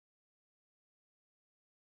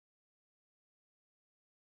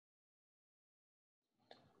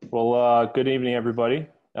Well, good evening, everybody.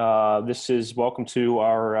 Welcome to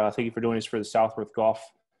our, thank you for joining us for the Southworth Golf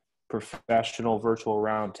Professional Virtual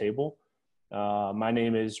Roundtable. My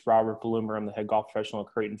name is Robert Blumer. I'm the head golf professional at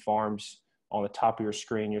Creighton Farms. On the top of your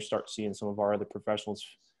screen, you'll start seeing some of our other professionals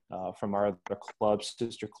from our other clubs,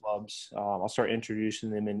 sister clubs. I'll start introducing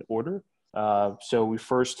them in order. So we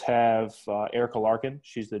first have Erika Larkin.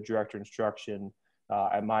 She's the director of instruction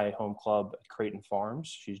at my home club at Creighton Farms.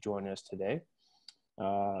 She's joining us today.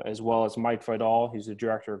 As well as Mike Vidal. He's the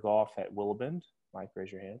director of golf at Willowbend. Mike,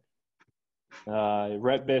 raise your hand.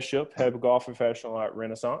 Rhett Bishop, head golf professional at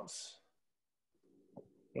Renaissance.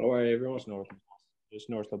 All right, everyone. Just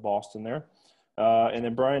north of Boston there. And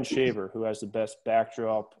then Brian Shaver, who has the best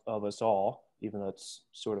backdrop of us all, even though it's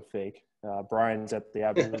sort of fake. Brian's at the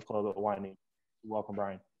Absolute Club at Winding. Welcome,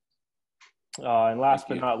 Brian. And last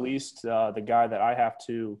but not least, the guy that I have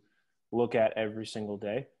to look at every single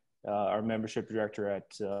day, our membership director at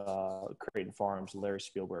Creighton Farms, Larry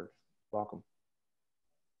Spielberg. Welcome.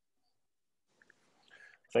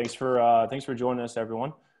 Thanks for joining us,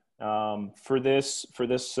 everyone. For this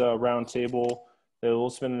roundtable,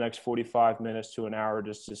 we'll spend the next 45 minutes to an hour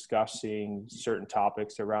just discussing certain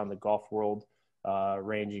topics around the golf world,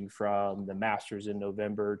 ranging from the Masters in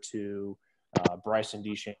November to Bryson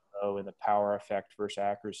DeChambeau and the power effect versus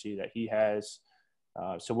accuracy that he has.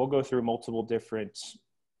 So we'll go through multiple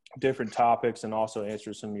different topics and also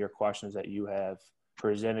answer some of your questions that you have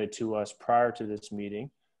presented to us prior to this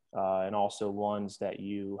meeting, and also ones that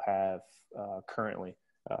you have currently.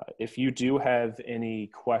 If you do have any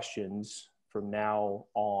questions from now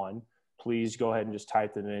on, please go ahead and just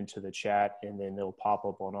type them into the chat, and then they'll pop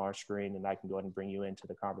up on our screen, and I can go ahead and bring you into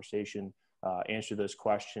the conversation, answer those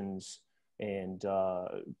questions, and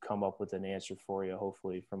come up with an answer for you,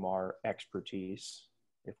 hopefully from our expertise,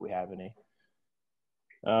 if we have any.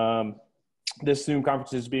 This Zoom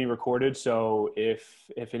conference is being recorded, so if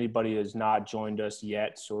anybody has not joined us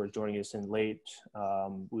yet or is joining us in late,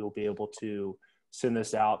 we will be able to send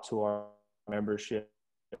this out to our memberships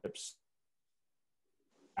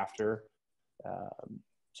after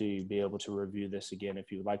to be able to review this again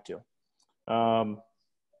if you would like to.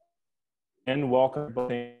 And welcome,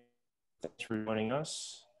 thanks for joining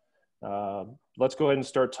us. Let's go ahead and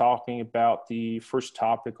start talking about the first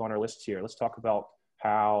topic on our list here. Let's talk about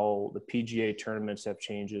how the PGA tournaments have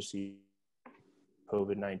changed this year,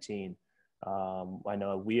 COVID-19. I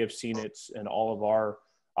know we have seen it in all of our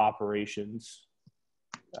operations.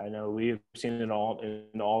 I know we have seen it in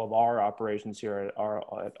all of our operations here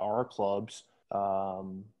at our clubs.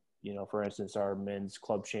 For instance, our men's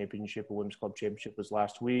club championship, or women's club championship was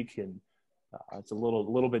last week, and it's a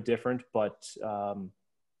little bit different, but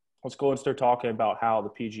let's go and start talking about how the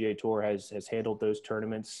PGA Tour has handled those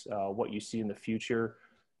tournaments, what you see in the future,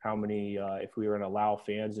 how many, if we were going to allow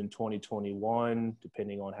fans in 2021,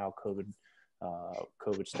 depending on how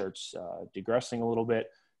COVID starts digressing a little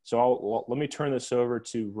bit. So let me turn this over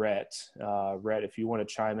to Rhett. Rhett, if you want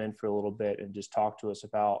to chime in for a little bit and just talk to us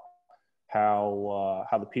about how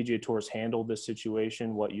the PGA Tour has handled this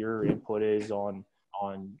situation, what your input is on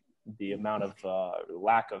the amount of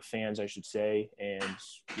lack of fans, I should say, and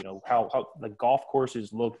how the golf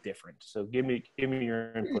courses look different. So give me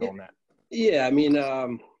your input on that. Yeah, I mean,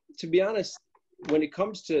 to be honest, when it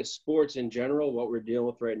comes to sports in general, what we're dealing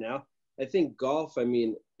with right now, I think golf, I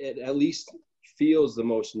mean, it at least feels the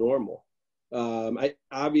most normal.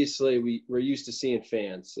 Obviously we're used to seeing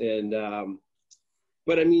fans, and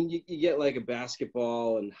but I mean, you get like a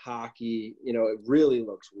basketball and hockey, it really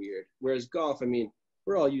looks weird. Whereas golf, I mean,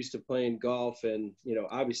 we're all used to playing golf, and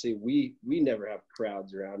obviously we never have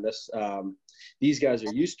crowds around us. These guys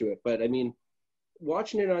are used to it, but I mean,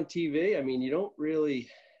 watching it on TV, I mean, you don't really,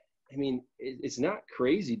 I mean, it's not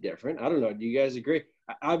crazy different. I don't know. Do you guys agree?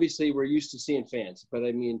 Obviously, we're used to seeing fans, but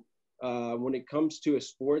I mean, when it comes to a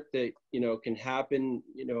sport that can happen,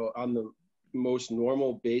 on the most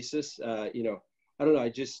normal basis, I don't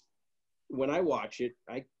know. When I watch it,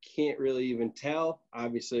 I can't really even tell.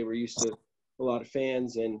 Obviously, we're used to a lot of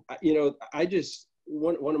fans, and I just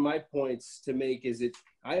one of my points to make is that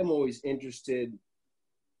I am always interested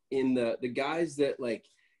in the guys that, like,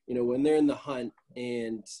 when they're in the hunt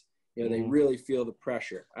and they really feel the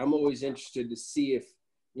pressure. I'm always interested to see if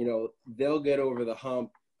they'll get over the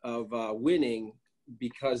hump of winning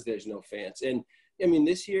because there's no fans. And I mean,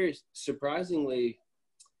 this year, surprisingly,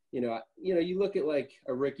 you look at like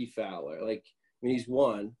a Ricky Fowler, like, I mean, he's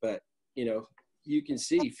won, but you can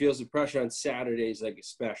see he feels the pressure on Saturdays, like,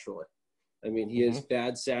 especially. I mean, he has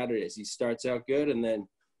bad Saturdays. He starts out good, and then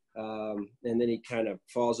he kind of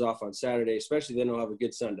falls off on Saturday, especially then he'll have a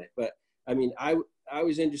good Sunday. But I mean, I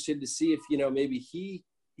was interested to see if, maybe he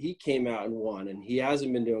he came out and won, and he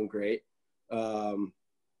hasn't been doing great.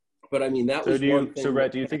 But I mean, that So was one thing. So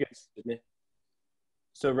Rhett, do you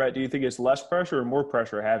think it's less pressure or more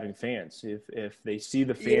pressure having fans? If they see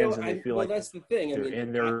the fans and they feel like that's the thing.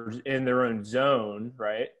 they're in their own zone,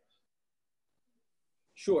 right?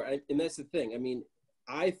 Sure, and that's the thing. I mean,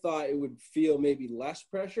 I thought it would feel maybe less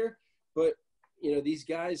pressure, but these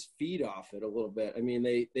guys feed off it a little bit. I mean,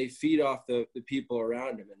 they feed off the people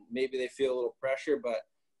around them, and maybe they feel a little pressure, but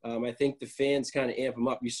I think the fans kind of amp them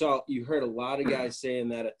up. You heard a lot of guys saying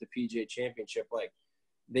that at the PGA Championship, like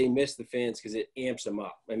they miss the fans because it amps them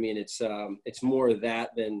up. I mean, it's more of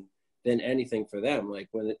that than anything for them. Like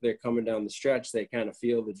when they're coming down the stretch, they kind of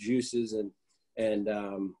feel the juices and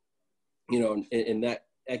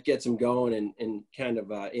that gets them going and kind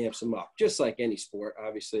of amps them up, just like any sport,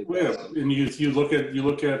 obviously. Well, yeah, and you look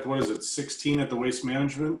at what is it, 16 at the Waste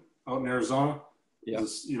Management out in Arizona. Yeah.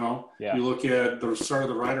 You look at the start of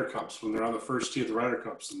the Ryder Cups when they're on the first tee of the Ryder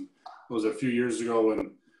Cups, and it was a few years ago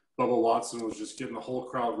when Bubba Watson was just getting the whole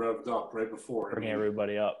crowd revved up right before. Bringing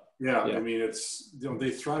everybody up. Yeah, I mean, it's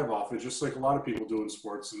they thrive off it, just like a lot of people do in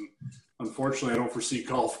sports. And unfortunately, I don't foresee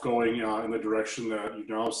golf going in the direction that you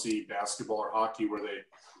now see basketball or hockey, where they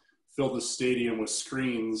fill the stadium with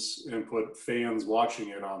screens and put fans watching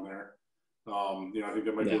it on there. I think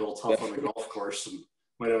that might be a little tough on the golf course and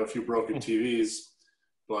might have a few broken TVs.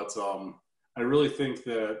 But I really think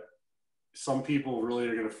that some people really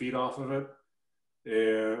are going to feed off of it,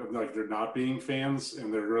 and like they're not being fans,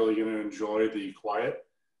 and they're really going to enjoy the quiet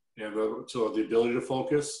and the ability to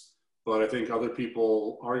focus. But I think other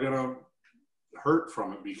people are going to hurt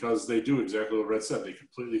from it because they do exactly what Rhett said. They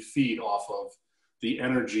completely feed off of the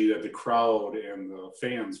energy that the crowd and the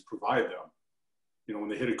fans provide them. When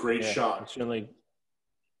they hit a great shot. Certainly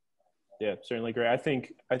great. I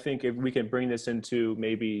think if we can bring this into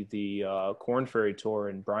maybe the Corn Ferry Tour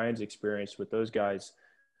and Brian's experience with those guys,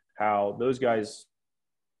 how those guys,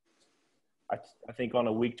 I think on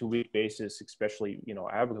a week-to-week basis, especially,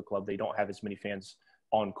 Abaca Club, they don't have as many fans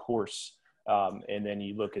on course. And then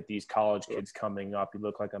you look at these college kids coming up, you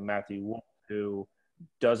look like a Matthew Wolf, who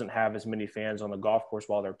doesn't have as many fans on the golf course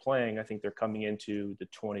while they're playing. I think they're coming into the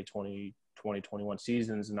 2020, 2021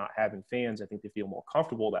 seasons and not having fans. I think they feel more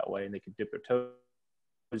comfortable that way and they can dip their toes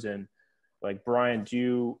in. Like, Brian,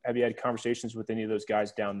 have you had conversations with any of those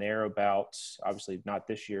guys down there about, obviously not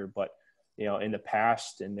this year, but in the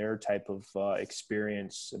past and their type of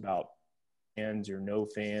experience about fans or no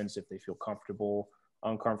fans, if they feel comfortable,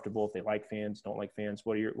 uncomfortable, if they like fans, don't like fans?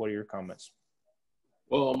 What are your comments?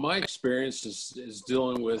 Well, my experience is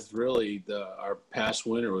dealing with really our past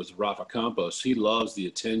winner was Rafa Campos. He loves the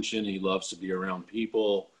attention. He loves to be around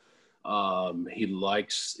people. He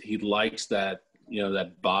likes that,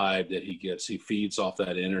 that vibe that he gets. He feeds off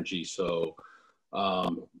that energy. So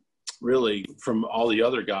really from all the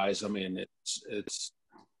other guys, I mean, it's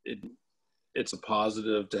a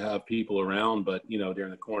positive to have people around, but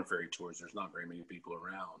during the Corn Ferry Tours, there's not very many people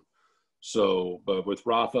around. So, but with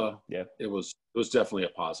Rafa, it was definitely a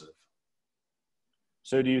positive.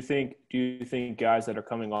 So do you think guys that are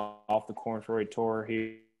coming off the Corn Ferry Tour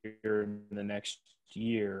here in the next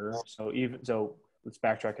year, so let's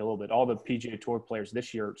backtrack a little bit. All the PGA Tour players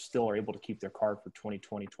this year still are able to keep their card for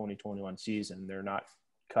 2020, 2021 season. They're not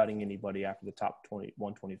cutting anybody after the top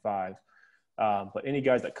 125. But any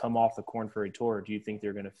guys that come off the Corn Ferry Tour, do you think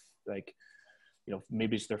they're going to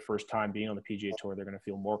maybe it's their first time being on the PGA Tour, they're going to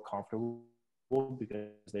feel more comfortable because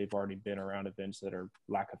they've already been around events that are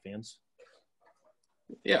lack of fans?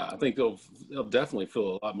 Yeah, I think they'll definitely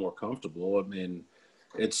feel a lot more comfortable. I mean,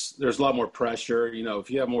 there's a lot more pressure.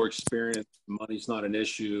 If you have more experience, money's not an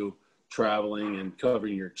issue. Traveling and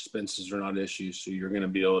covering your expenses are not issues. So you're going to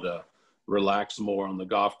be able to relax more on the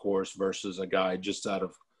golf course versus a guy just out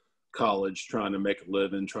of college trying to make a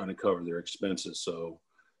living, trying to cover their expenses. So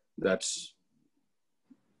that's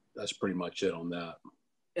pretty much it on that.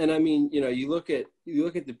 And I mean, you look at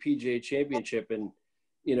the PGA Championship, and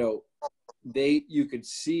you could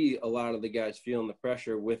see a lot of the guys feeling the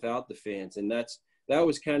pressure without the fans, and that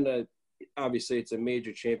was kind of, obviously it's a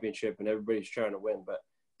major championship and everybody's trying to win, but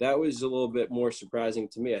that was a little bit more surprising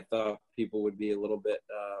to me. I thought people would be a little bit,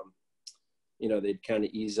 they'd kind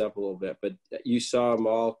of ease up a little bit, but you saw them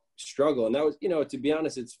all struggle, and that was, to be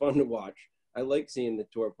honest, it's fun to watch. I like seeing the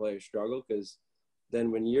tour players struggle, because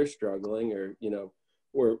then when you're struggling,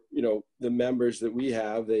 or the members that we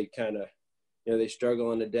have, they kind of, they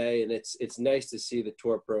struggle in a day, and it's nice to see the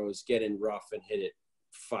tour pros get in rough and hit it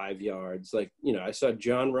 5 yards. Like, I saw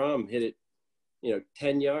John Rahm hit it,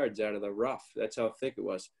 10 yards out of the rough. That's how thick it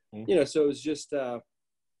was. So it was just, it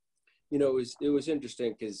was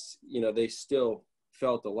interesting because, they still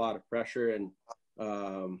felt a lot of pressure, and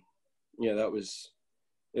that was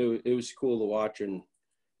it was cool to watch, and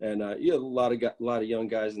a lot of young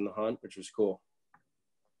guys in the hunt, which was cool.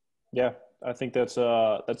 Yeah, I think that's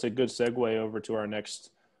a good segue over to our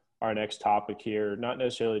next topic here. Not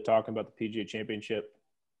necessarily talking about the PGA Championship,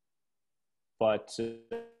 but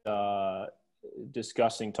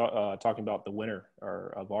talking about the winner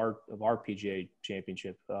of our PGA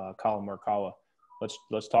Championship, Collin Morikawa.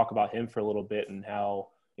 Let's talk about him for a little bit and how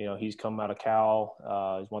he's come out of Cal.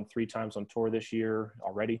 He's won 3 times on tour this year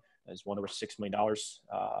already. He's won over $6 million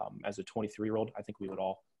as a 23-year-old. I think we would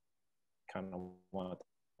all kind of want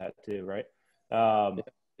that too, right?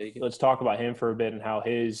 Let's talk about him for a bit and how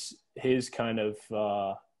his kind of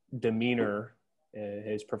demeanor,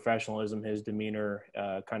 his professionalism, his demeanor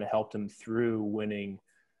kind of helped him through winning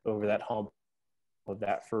over that hump of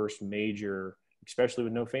that first major, especially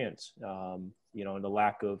with no fans, and the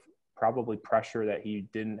lack of probably pressure that he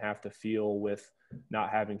didn't have to feel with not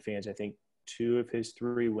having fans. I think 2 of his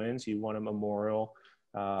 3 wins, he won a Memorial,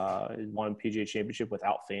 won PGA Championship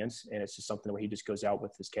without fans, and it's just something where he just goes out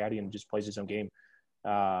with his caddy and just plays his own game,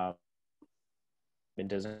 and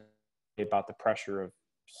doesn't worry about the pressure of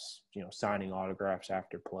signing autographs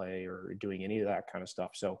after play or doing any of that kind of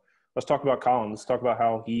stuff. So let's talk about Collin. Let's talk about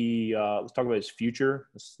how let's talk about his future.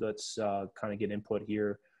 Let's kind of get input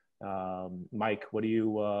here. Mike, what do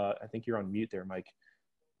you? I think you're on mute there, Mike.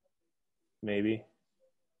 Maybe.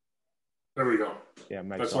 There we go. Yeah,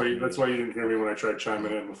 Mike. That's why you didn't hear me when I tried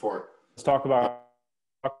chiming in before. Let's talk about.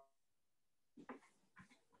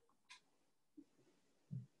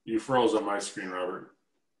 You froze on my screen, Robert.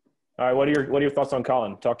 All right, what are your thoughts on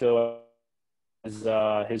Collin? Talk to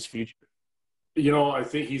his future. I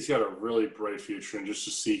think he's got a really bright future, and just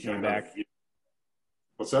to see kind of.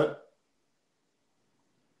 What's that?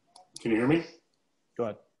 Can you hear me? Go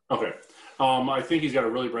ahead. Okay. I think he's got a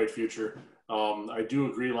really bright future. I do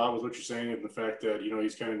agree a lot with what you're saying, and the fact that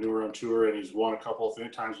he's kind of newer on tour and he's won a couple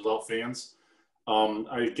of times without fans.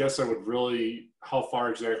 I guess I would really, how far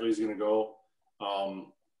exactly he's going to go.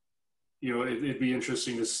 It'd be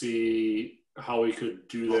interesting to see how he could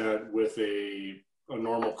do that with a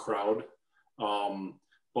normal crowd.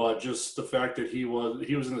 But just the fact that he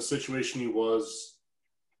was in the situation he was,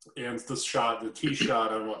 and the tee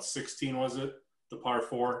shot on 16 was it? The par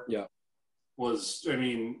 4? Yeah.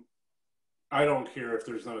 I don't care if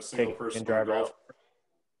there's not a single person on golf.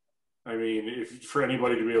 If for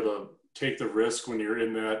anybody to be able to take the risk when you're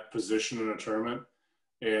in that position in a tournament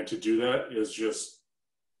and to do that is just,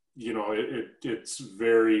 it's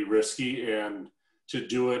very risky, and to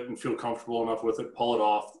do it and feel comfortable enough with it, pull it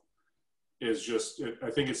off is just, I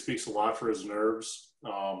think it speaks a lot for his nerves.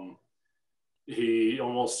 He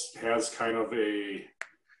almost has kind of a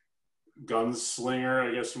gunslinger,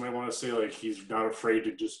 I guess you might want to say, like he's not afraid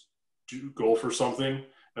to just go for something,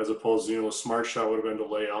 as opposed to, a smart shot would have been to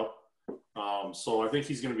lay up. So I think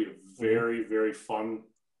he's going to be a very, very fun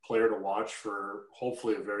player to watch for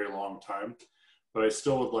hopefully a very long time. But I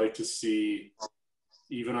still would like to see,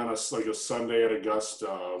 even on a Sunday at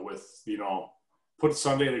Augusta with, put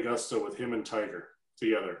Sunday at Augusta with him and Tiger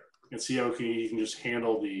together and see how he can just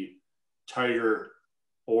handle the Tiger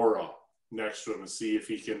aura next to him and see if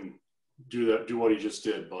he can do what he just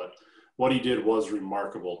did. But what he did was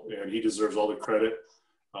remarkable, and he deserves all the credit.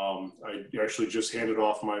 I actually just handed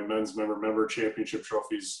off my men's member championship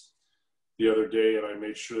trophies the other day, and I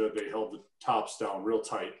made sure that they held the tops down real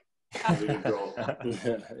tight. They didn't go.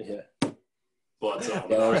 Yeah. But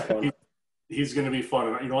he's going to be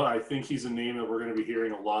fun. And I think he's a name that we're going to be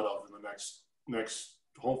hearing a lot of in the next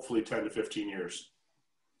hopefully 10 to 15 years.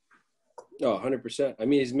 Oh,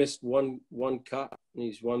 100%. He's missed one cut, and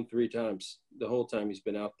he's won 3 times the whole time he's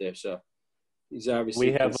been out there. So he's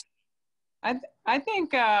obviously. I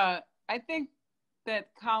think that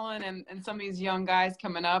Collin and some of these young guys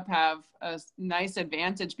coming up have a nice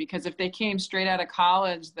advantage, because if they came straight out of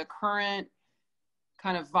college, the current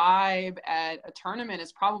kind of vibe at a tournament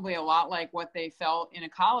is probably a lot like what they felt in a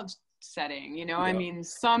college setting. Yeah.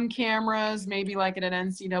 Some cameras, maybe like at an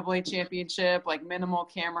NCAA championship, like minimal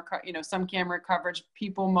camera, some camera coverage,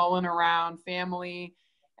 people mulling around, family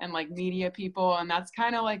and like media people. And that's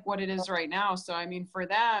kind of like what it is right now. So, for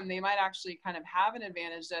them, they might actually kind of have an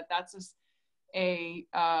advantage that that's a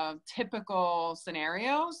typical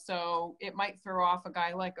scenario. So it might throw off a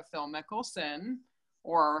guy like a Phil Mickelson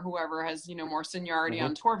or whoever has, more seniority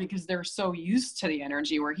on tour, because they're so used to the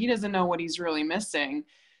energy where he doesn't know what he's really missing.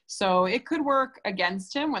 So it could work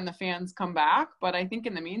against him when the fans come back. But I think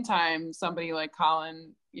in the meantime, somebody like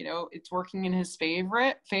Collin, it's working in his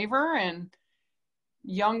favor. And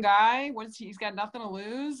young guy. He's got nothing to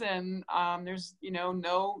lose, and there's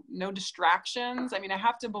no distractions. I mean, I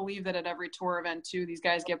have to believe that at every tour event too, these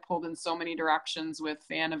guys get pulled in so many directions with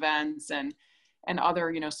fan events and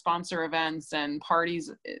other sponsor events and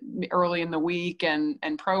parties early in the week and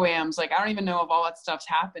pro-ams. Like, I don't even know if all that stuff's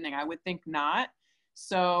happening. I would think not.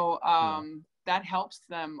 So that helps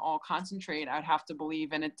them all concentrate, I'd have to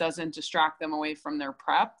believe, and it doesn't distract them away from their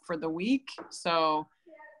prep for the week. So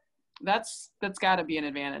that's got to be an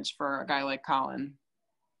advantage for a guy like Colin.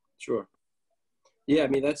 Sure. Yeah, I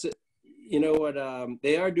mean, that's it. You know what?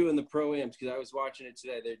 They are doing the pro-ams, because I was watching it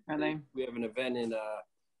today. Are they? We have an event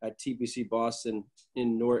at TPC Boston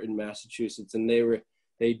in Norton, Massachusetts, and they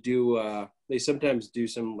sometimes do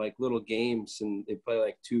some like little games, and they play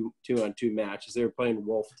like two-on-two matches. They were playing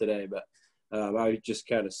Wolf today, but I just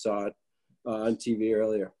kind of saw it on TV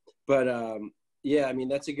earlier. But yeah, I mean,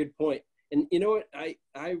 that's a good point. And you know what?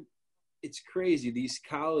 It's crazy. These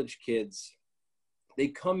college kids, they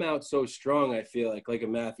come out so strong. I feel like a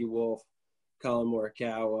Matthew Wolf, Colin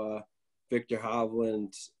Morikawa, Victor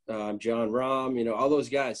Hovland, John Rahm, all those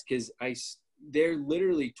guys, because they're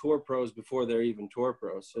literally tour pros before they're even tour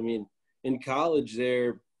pros. I mean, in college,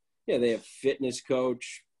 they have fitness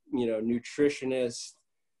coach, nutritionist,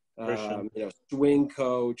 swing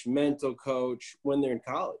coach, mental coach when they're in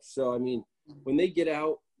college. So, I mean, when they get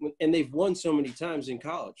out, and they've won so many times in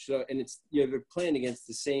college. So, and it's, they're playing against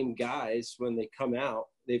the same guys when they come out.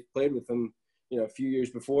 They've played with them, a few years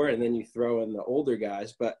before, and then you throw in the older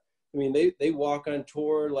guys. But I mean, they walk on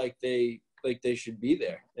tour like they should be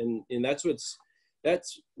there. And that's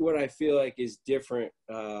what I feel like is different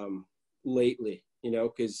lately,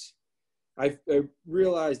 because I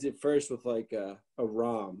realized it first with like a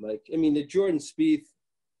Rahm. Like, I mean, the Jordan Spieth,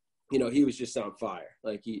 he was just on fire.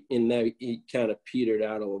 Like he kind of petered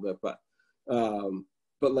out a little bit, but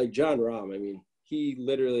like John Rahm, I mean, he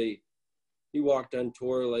walked on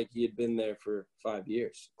tour like he had been there for 5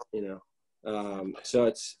 years,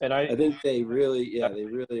 so I think they really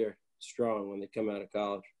are strong when they come out of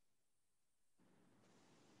college.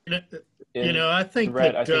 I think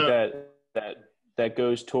Rhett, that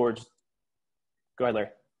goes towards. Go ahead, Larry.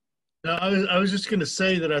 No, I was just going to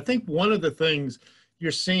say that I think one of the things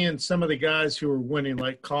you're seeing, some of the guys who are winning,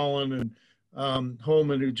 like Colin and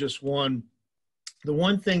Holman, who just won, the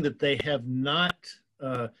one thing that they have not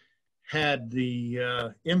had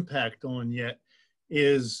the impact on yet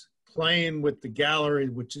is playing with the gallery,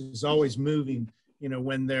 which is always moving,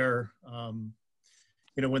 when they're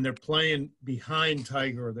when they're playing behind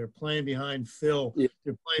Tiger, or they're playing behind Phil,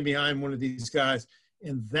 they're playing behind one of these guys.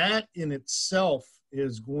 And that in itself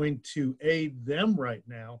is going to aid them right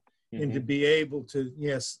now, and to be able to,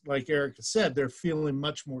 yes, like Erika said, they're feeling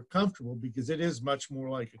much more comfortable because it is much more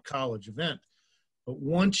like a college event. But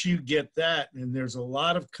once you get that, and there's a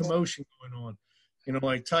lot of commotion going on,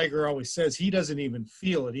 like Tiger always says, he doesn't even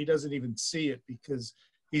feel it. He doesn't even see it because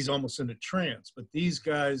he's almost in a trance. But these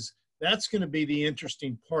guys, that's going to be the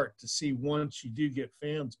interesting part to see once you do get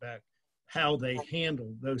fans back, how they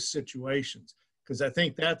handle those situations. Because I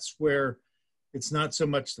think that's where it's not so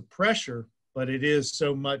much the pressure, but it is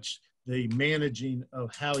so much the managing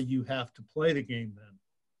of how you have to play the game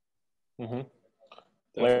then.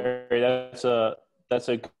 Larry, that's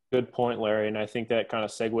a good point, Larry. And I think that kind of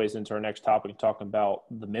segues into our next topic, talking about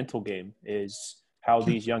the mental game, is how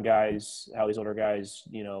these young guys, how these older guys,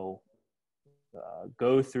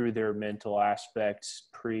 go through their mental aspects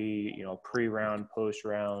pre-round,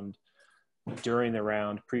 post-round, during the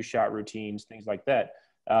round, pre-shot routines, things like that.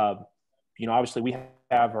 Obviously we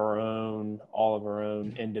have all of our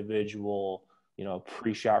own individual,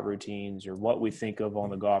 pre-shot routines, or what we think of on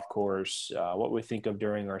the golf course, what we think of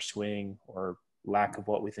during our swing, or lack of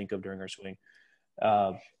what we think of during our swing.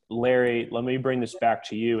 Larry, let me bring this back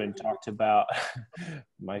to you and talk about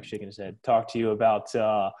Mike shaking his head, talk to you about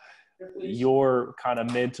your kind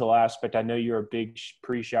of mental aspect. I know you're a big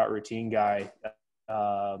pre-shot routine guy.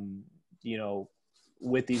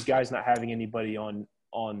 With these guys not having anybody on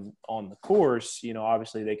the course,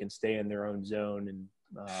 obviously they can stay in their own zone. And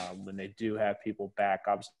when they do have people back,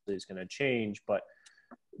 obviously it's going to change. But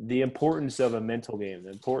the importance of a mental game, the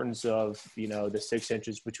importance of, the 6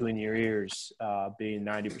 inches between your ears being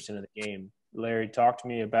 90% of the game. Larry, talk to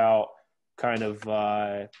me about kind of,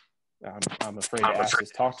 I'm afraid to ask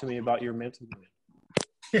this, talk to me about your mental game.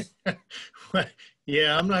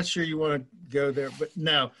 Yeah, I'm not sure you want to go there, but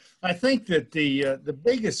no, I think that the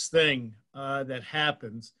biggest thing that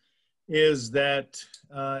happens is that,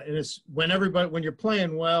 and it's when you're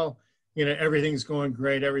playing well, everything's going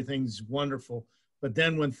great, everything's wonderful. But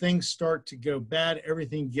then when things start to go bad,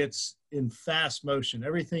 everything gets in fast motion.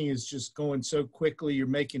 Everything is just going so quickly. You're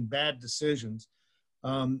making bad decisions.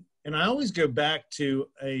 And I always go back to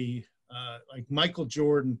like Michael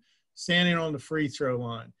Jordan standing on the free throw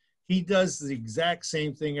line. He does the exact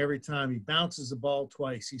same thing every time. He bounces the ball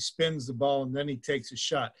twice. He spins the ball, and then he takes a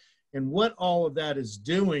shot. And what all of that is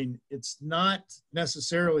doing, it's not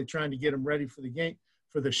necessarily trying to get him ready for the game,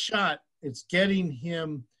 for the shot. It's getting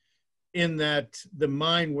him in the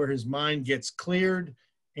mind where his mind gets cleared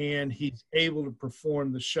and he's able to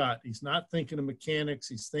perform the shot. He's not thinking of mechanics.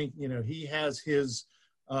 He's thinking, he has his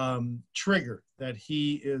trigger that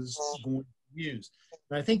he is going to use.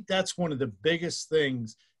 And I think that's one of the biggest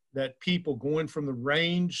things that people going from the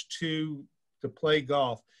range to play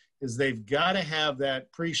golf is they've got to have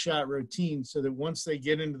that pre-shot routine so that once they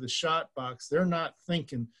get into the shot box, they're not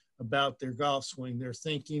thinking about their golf swing. They're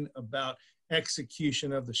thinking about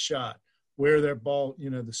execution of the shot, where their ball,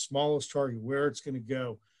 the smallest target, where it's going to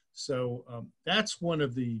go. So that's one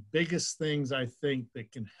of the biggest things I think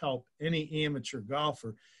that can help any amateur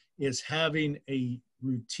golfer is having a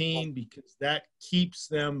routine, because that keeps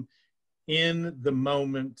them in the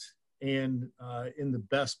moment and in the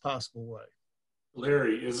best possible way.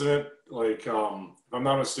 Larry, isn't it like, if I'm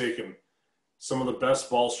not mistaken, some of the best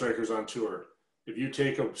ball strikers on tour, if you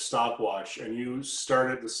take a stopwatch and you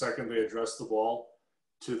start it the second they address the ball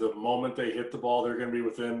to the moment they hit the ball, they're going to be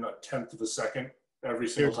within a tenth of a second every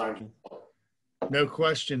single time. No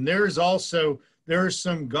question. There are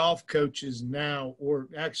some golf coaches now, or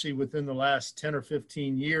actually within the last 10 or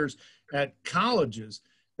 15 years at colleges,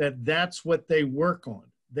 that's what they work on.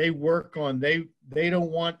 They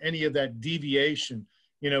don't want any of that deviation,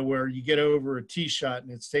 where you get over a tee shot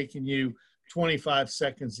and it's taking you 25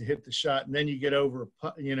 seconds to hit the shot, and then you get over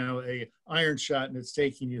a iron shot and it's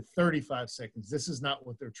taking you 35 seconds. This is not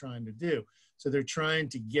what they're trying to do. So they're trying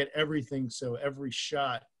to get everything so every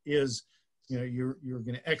shot is, you're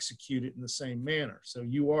going to execute it in the same manner. So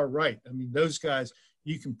you are right. I mean, those guys,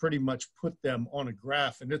 you can pretty much put them on a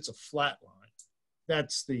graph and it's a flat line.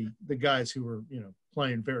 That's the guys who are,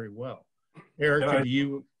 playing very well. Erika, do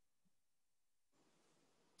you?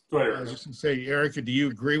 Go ahead. I was just going to say, Erika, do you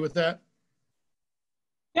agree with that?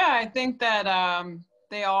 Yeah, I think that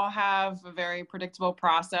they all have a very predictable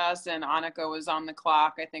process, and Annika was on the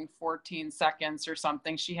clock, I think 14 seconds or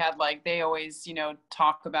something. She had they always,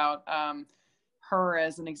 talk about her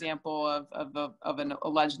as an example of a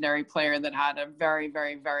legendary player that had a very,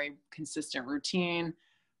 very, very consistent routine.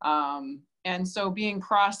 And so being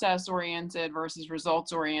process oriented versus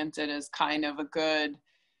results oriented is kind of a good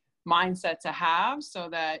mindset to have, so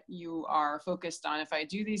that you are focused on, if I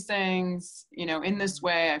do these things, in this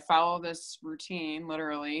way, I follow this routine,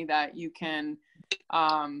 literally, that you can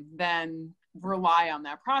then rely on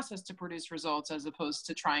that process to produce results, as opposed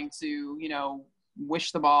to trying to,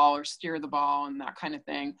 wish the ball or steer the ball and that kind of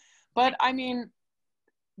thing. But I mean,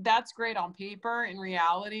 that's great on paper. In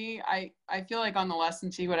reality, I feel like on the lesson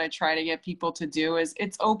tee, what I try to get people to do is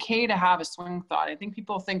it's okay to have a swing thought. I think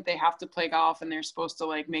people think they have to play golf and they're supposed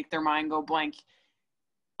to make their mind go blank.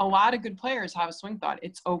 A lot of good players have a swing thought.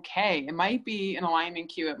 It's okay. It might be an alignment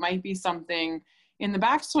cue. It might be something in the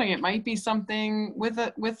backswing. It might be something with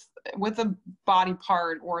a body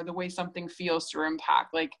part, or the way something feels through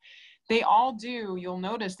impact. They all do. You'll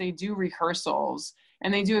notice they do rehearsals.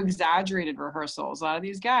 And they do exaggerated rehearsals. A lot of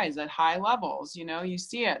these guys at high levels, you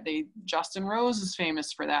see it. Justin Rose is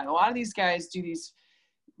famous for that. A lot of these guys do these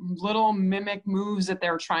little mimic moves that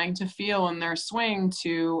they're trying to feel in their swing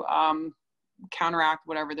to counteract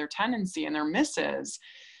whatever their tendency and their misses.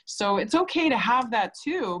 So it's okay to have that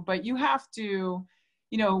too, but you have to,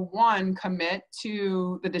 one, commit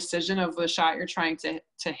to the decision of the shot you're trying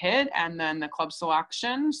to hit, and then the club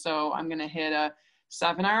selection. So I'm going to hit a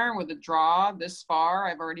 7-iron with a draw this far.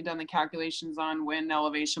 I've already done the calculations on wind,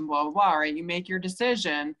 elevation, blah, blah, blah, right? You make your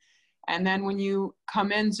decision. And then when you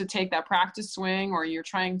come in to take that practice swing, or you're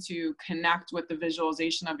trying to connect with the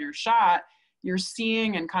visualization of your shot, you're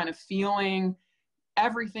seeing and kind of feeling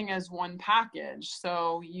everything as one package.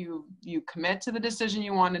 So you commit to the decision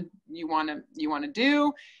you want to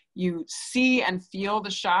do, you see and feel the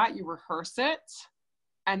shot, you rehearse it,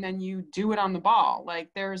 and then you do it on the ball.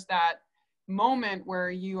 There's that moment where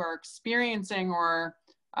you are experiencing or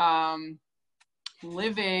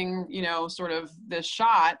living, sort of the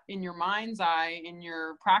shot in your mind's eye in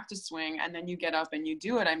your practice swing, and then you get up and you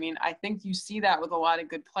do it. I mean, I think you see that with a lot of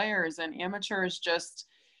good players, and amateurs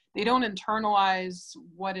they don't internalize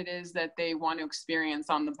what it is that they want to experience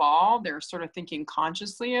on the ball. They're sort of thinking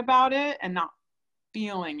consciously about it and not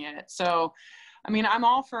feeling it. So I mean, I'm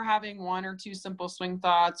all for having 1 or 2 simple swing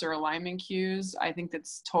thoughts or alignment cues. I think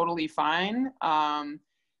that's totally fine.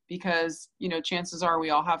 Because, you know, chances are we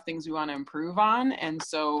all have things we want to improve on. And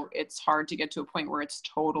so it's hard to get to a point where it's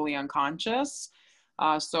totally unconscious.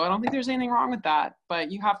 So I don't think there's anything wrong with that,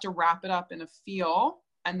 but you have to wrap it up in a feel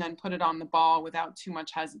and then put it on the ball without too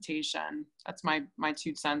much hesitation. That's my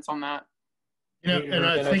 2 cents on that. Yeah, and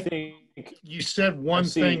I think you said one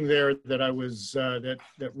thing there that I was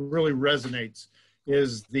that really resonates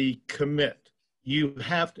is the commit. You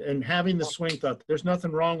have to, and having the swing thought, there's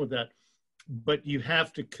nothing wrong with that, but you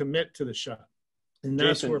have to commit to the shot, and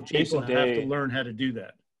that's where people have to learn how to do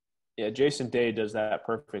that. Yeah, Jason Day does that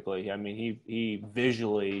perfectly. I mean, he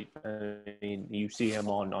visually, I mean, you see him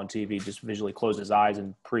on TV just visually close his eyes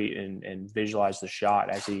and visualize the shot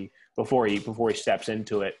as before he steps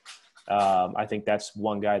into it. I think that's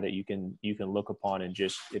one guy that you can look upon, and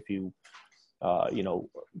just if you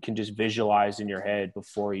can just visualize in your head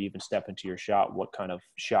before you even step into your shot what kind of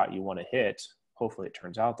shot you want to hit. Hopefully it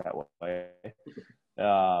turns out that way.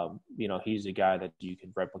 He's a guy that you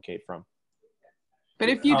can replicate from. But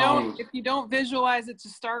if you don't visualize it to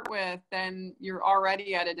start with, then you're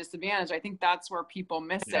already at a disadvantage. I think that's where people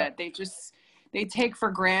miss it. They take for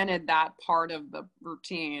granted that part of the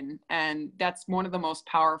routine, and that's one of the most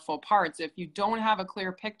powerful parts. If you don't have a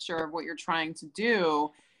clear picture of what you're trying to do,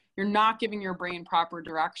 you're not giving your brain proper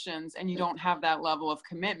directions, and you don't have that level of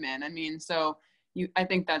commitment. I mean, I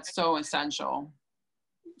think that's so essential.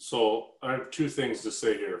 So I have 2 things to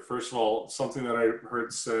say here. First of all, something that I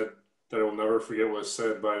heard said that I will never forget was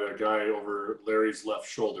said by the guy over Larry's left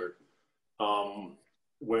shoulder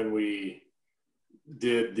when we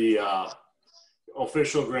did the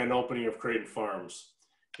official grand opening of Creighton Farms.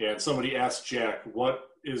 And somebody asked Jack, what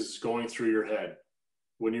is going through your head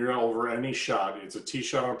when you're over any shot? It's a tee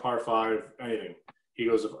shot on par 5, anything. He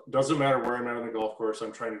goes, it doesn't matter where I'm at on the golf course,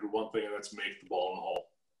 I'm trying to do one thing, and that's make the ball in the hole.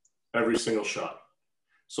 Every single shot.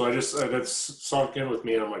 So that's sunk in with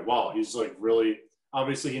me, and I'm like, wow, he's like really,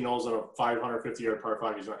 obviously he knows on a 550-yard par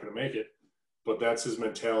 5 he's not going to make it, but that's his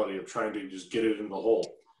mentality of trying to just get it in the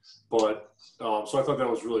hole. But so I thought that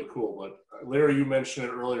was really cool. But Larry, you mentioned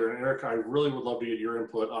it earlier, and Erika, I really would love to get your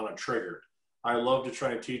input on a trigger. I love to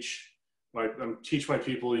try and teach my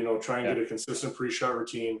people, try and get a consistent pre-shot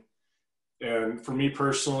routine. And for me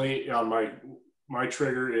personally, my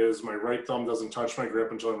trigger is my right thumb doesn't touch my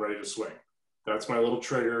grip until I'm ready to swing. That's my little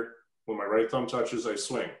trigger. When my right thumb touches, I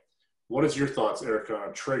swing. What is your thoughts, Erika, on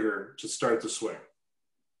a trigger to start the swing?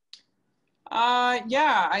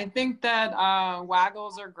 Yeah, I think that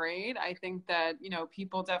waggles are great. I think that,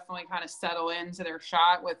 people definitely kind of settle into their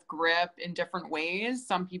shot with grip in different ways.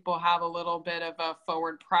 Some people have a little bit of a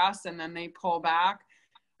forward press and then they pull back.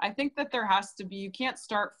 I think that there has to be, you can't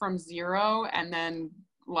start from 0 and then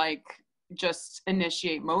just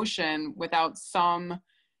initiate motion without some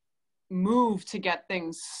move to get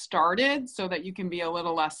things started so that you can be a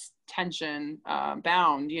little less tension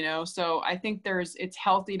bound, so I think it's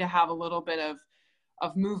healthy to have a little bit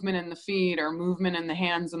of movement in the feet or movement in the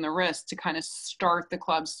hands and the wrist to kind of start the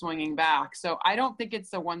club swinging back. So I don't think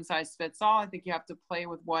it's a one size fits all. I think you have to play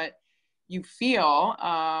with what you feel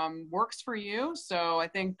works for you. So I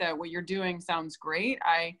think that what you're doing sounds great.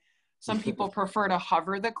 Some people prefer to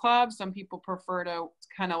hover the club. Some people prefer to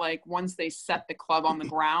kind of once they set the club on the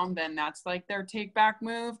ground, then that's their take back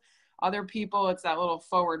move. Other people, it's that little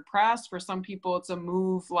forward press. For some people, it's a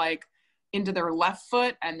move into their left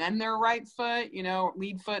foot and then their right foot,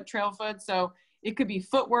 lead foot, trail foot. So it could be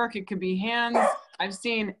footwork. It could be hands. I've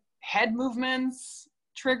seen head movements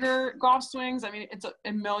trigger golf swings. I mean, it's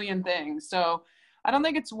a million things. So I don't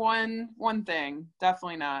think it's one thing.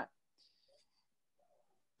 Definitely not.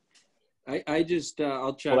 I just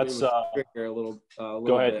I'll chime in with trigger a little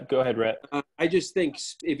bit. Go ahead, Rhett. I just think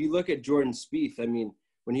if you look at Jordan Spieth, I mean,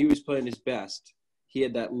 when he was playing his best, he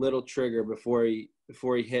had that little trigger before he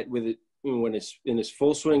hit with it when in his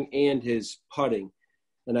full swing and his putting,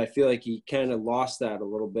 and I feel like he kind of lost that a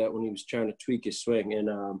little bit when he was trying to tweak his swing.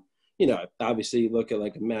 And obviously you look at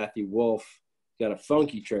a Matthew Wolff, got a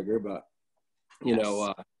funky trigger, but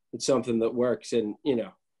it's something that works. And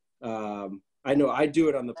I know I do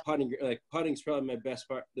it on the putting. Putting's probably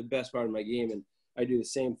the best part of my game, and I do the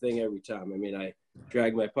same thing every time. I mean, I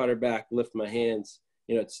drag my putter back, lift my hands.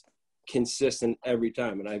 It's consistent every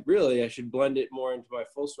time. And I should blend it more into my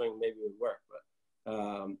full swing. Maybe it would work.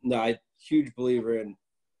 But no, I'm a huge believer in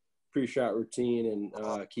pre-shot routine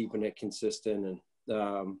and keeping it consistent.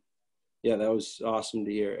 And that was awesome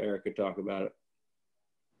to hear Erika talk about it.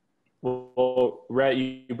 Well, Rhett,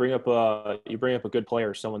 you bring up a good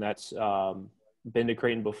player, someone that's been to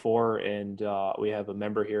Creighton before, and we have a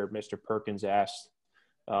member here, Mr. Perkins, asked,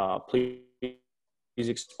 please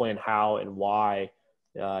explain how and why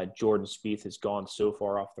Jordan Spieth has gone so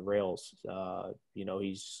far off the rails.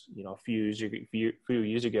 He's, a few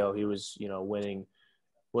years ago, he was,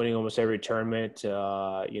 winning almost every tournament,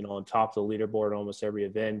 on top of the leaderboard, almost every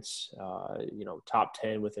event, top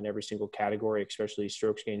 10 within every single category, especially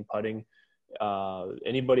strokes gained putting.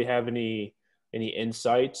 Anybody have any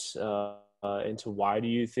insights into why do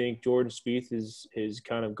you think Jordan Spieth is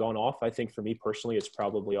kind of gone off? I think for me personally, it's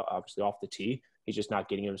probably obviously off the tee. He's just not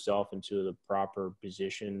getting himself into the proper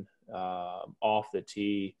position off the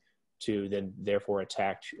tee to then therefore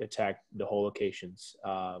attack the hole locations.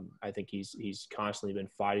 I think he's constantly been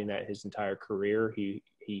fighting that his entire career.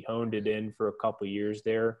 He honed it in for a couple of years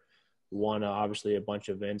there, won obviously a bunch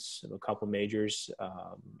of events, a couple majors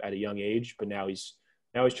at a young age, but now he's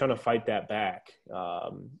trying to fight that back.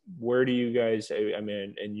 Where do you guys,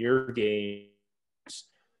 in your games,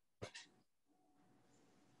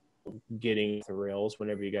 getting the rails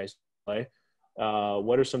whenever you guys play,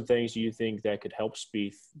 what are some things you think that could help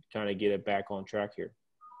Spieth kind of get it back on track here?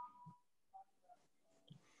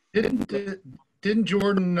 Didn't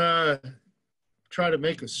Jordan try to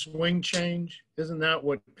make a swing change? Isn't that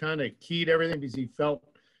what kind of keyed everything, because he felt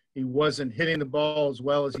he wasn't hitting the ball as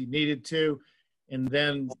well as he needed to, and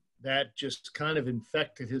then that just kind of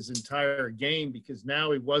infected his entire game, because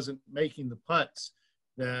now he wasn't making the putts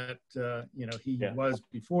that he was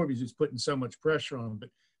before, because he was putting so much pressure on him. But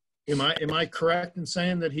am I correct in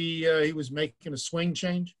saying that he was making a swing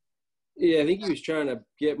change? Yeah, I think he was trying to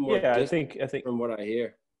get more. Yeah, I think from what I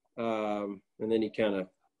hear, and then he kind of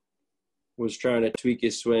was trying to tweak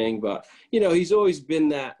his swing. But he's always been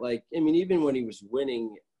that. Like, even when he was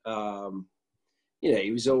winning,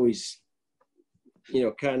 he was always,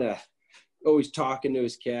 kind of always talking to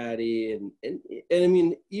his caddy, and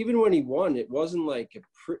even when he won, it wasn't like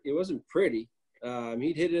it wasn't pretty.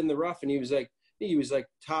 He'd hit it in the rough, and he was like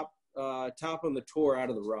top on the tour out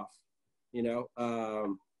of the rough,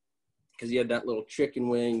 because he had that little chicken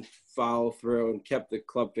wing follow through and kept the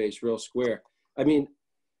club face real square. I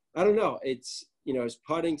don't know. It's his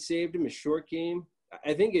putting saved him, his short game.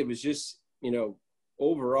 I think it was just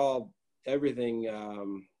overall everything.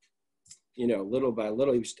 Little by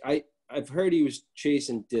little, I've heard he was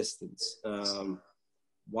chasing distance.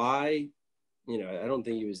 Why? I don't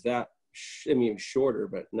think he was that. Shorter,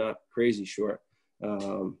 but not crazy short.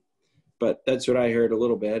 But that's what I heard a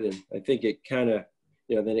little bit, and I think it kind of,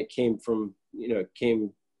 then it came from,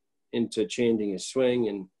 came into changing his swing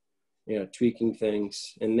and, tweaking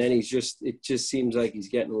things, and then it just seems like he's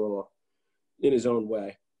getting a little in his own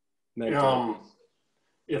way.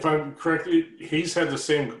 If I'm correct, he's had the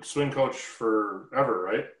same swing coach forever,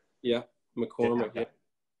 right? Yeah, McCormick. Yeah.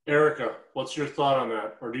 Erika, what's your thought on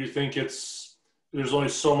that? Or do you think there's only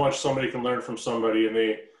so much somebody can learn from somebody, and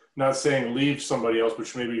they, not saying leave somebody else,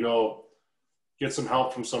 but maybe go get some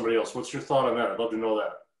help from somebody else? What's your thought on that? I'd love to know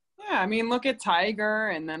that. Yeah, look at Tiger,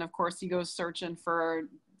 and then of course he goes searching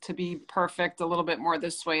to be perfect a little bit more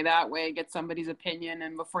this way, that way, get somebody's opinion,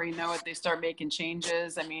 and before you know it, they start making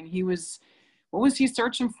changes. What was he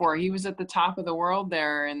searching for? He was at the top of the world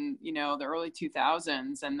there in, the early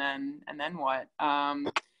 2000s. And then what?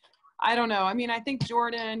 I don't know. I think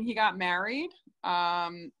Jordan, he got married.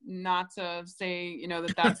 Not to say,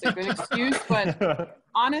 that's a good excuse, but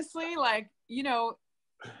honestly,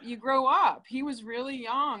 you grow up. He was really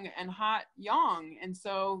young and hot young. And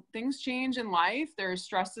so things change in life. There's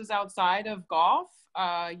stresses outside of golf.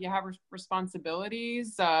 You have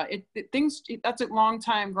responsibilities. That's a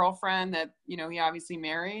long-time girlfriend that, he obviously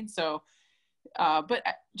married. So, but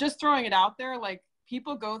just throwing it out there,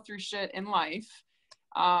 people go through shit in life,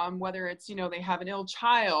 whether it's, they have an ill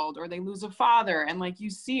child or they lose a father, and you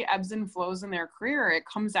see ebbs and flows in their career. It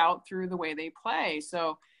comes out through the way they play.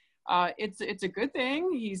 So, it's a good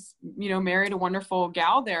thing. He's, married a wonderful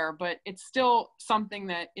gal there, but it's still something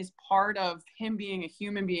that is part of him being a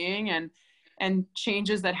human being and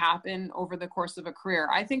changes that happen over the course of a career.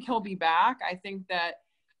 I think he'll be back. I think that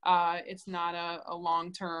it's not a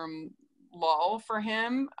long-term lull for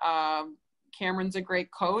him. Cameron's a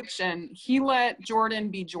great coach, and he let Jordan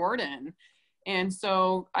be Jordan. And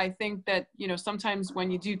so I think that, sometimes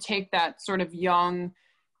when you do take that sort of young,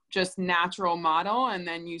 just natural model, and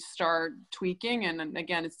then you start tweaking, and then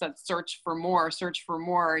again, it's that search for more,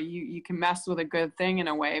 you can mess with a good thing in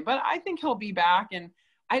a way. But I think he'll be back, and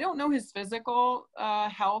I don't know his physical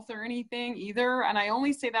health or anything either. And I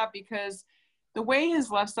only say that because the way his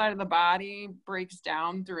left side of the body breaks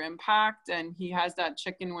down through impact, and he has that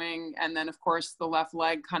chicken wing, and then of course the left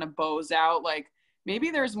leg kind of bows out,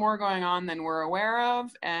 maybe there's more going on than we're aware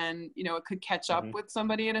of, and it could catch up with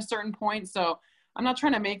somebody at a certain point. So I'm not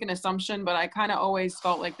trying to make an assumption, but I kind of always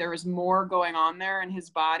felt like there was more going on there in his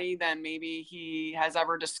body than maybe he has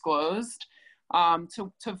ever disclosed.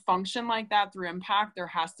 To function like that through impact, there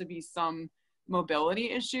has to be some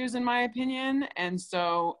mobility issues, in my opinion. And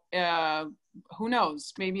so who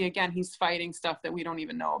knows? Maybe, again, he's fighting stuff that we don't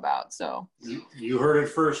even know about. So you heard it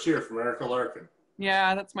first here from Erika Larkin.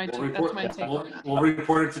 Yeah, that's my We'll take. report, That's my take. we'll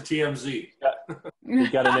report it to TMZ. He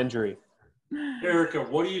got an injury. Erika,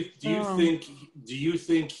 what do you think? Do you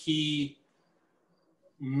think he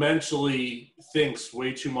mentally thinks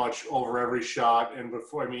way too much over every shot? And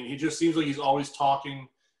before, I mean, he just seems like he's always talking.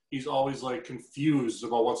 He's always like confused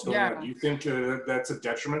about what's going on. Do you think that's a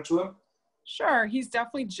detriment to him? Sure, he's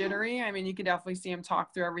definitely jittery. I mean, you could definitely see him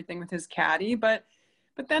talk through everything with his caddy, but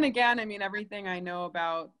then again, I mean, everything I know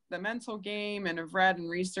about the mental game and have read and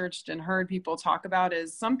researched and heard people talk about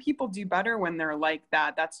is some people do better when they're like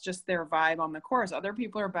that. That's just their vibe on the course. Other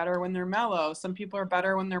people are better when they're mellow. Some people are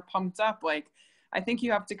better when they're pumped up. Like, I think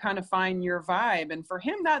you have to kind of find your vibe. And for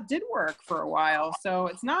him, that did work for a while. So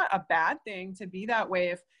it's not a bad thing to be that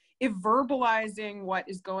way. If verbalizing what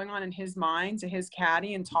is going on in his mind to his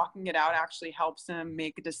caddy and talking it out actually helps him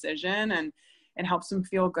make a decision and helps him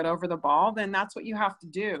feel good over the ball, then that's what you have to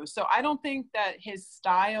do. So I don't think that his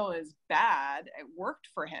style is bad. It worked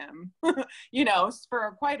for him, for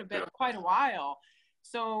quite a while.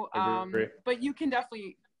 So, but you can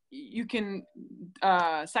definitely,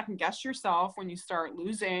 second guess yourself when you start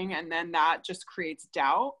losing, and then that just creates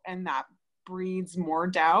doubt, and that breeds more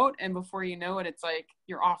doubt. And before you know it, it's like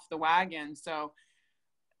you're off the wagon. So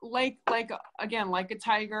like a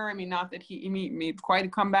Tiger. I mean, not that he made quite a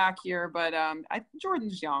comeback here, but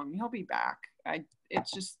Jordan's young. He'll be back.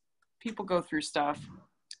 It's just people go through stuff.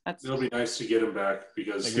 It'll be nice to get him back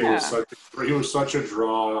because he was such a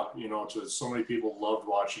draw. To so many people loved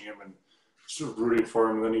watching him and sort of rooting for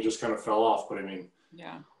him. And then he just kind of fell off. But I mean,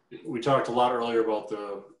 we talked a lot earlier about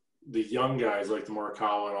the young guys like the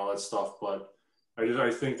Morikawa and all that stuff. But I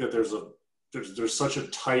think that there's such a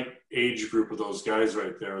tight age group of those guys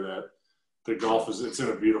right there that the golf it's in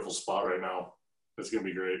a beautiful spot right now. It's going to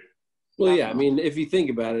be great. Well, yeah, I mean, if you think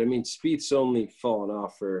about it, I mean, Spieth's only fallen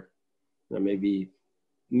off for maybe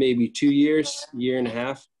 2 years, year and a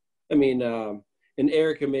half. I mean, and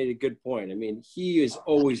Erika made a good point. I mean, he has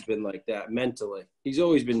always been like that mentally. He's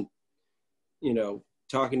always been,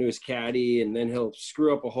 talking to his caddy, and then he'll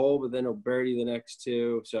screw up a hole, but then he'll birdie the next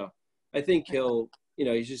two. So I think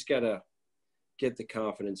he's just got to get the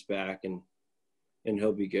confidence back, and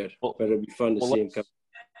he'll be good. But it'll be fun to see him come.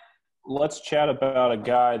 Let's chat about a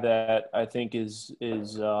guy that I think is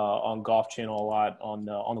on Golf Channel a lot, on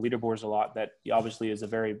the leaderboards a lot, that obviously is a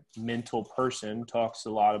very mental person, talks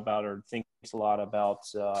a lot about or thinks a lot about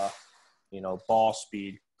ball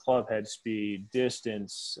speed, club head speed,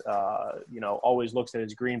 distance, always looks at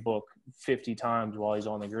his green book 50 times while he's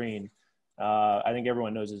on the green. I think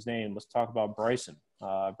everyone knows his name. Let's talk about Bryson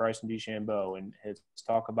DeChambeau, and let's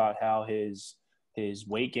talk about how his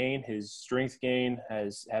weight gain, his strength gain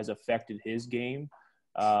has affected his game.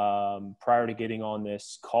 Prior to getting on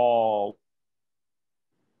this call,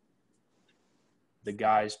 the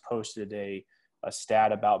guys posted a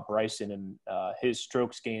stat about Bryson and his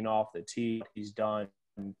strokes gain off the tee. He's done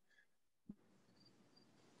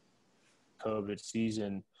COVID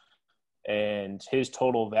season, and his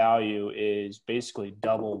total value is basically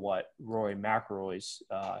double what Rory McIlroy's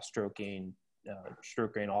stroke gain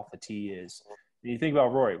off the tee is. And you think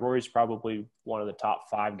about Rory's probably one of the top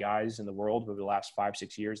 5 guys in the world over the last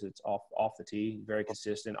 5-6 years that's off the tee, very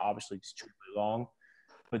consistent, obviously extremely long.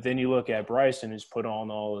 But then you look at Bryson, who's put on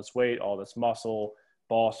all this weight, all this muscle,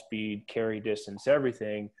 ball speed, carry distance,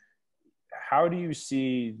 everything. How do you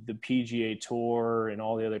see the PGA Tour and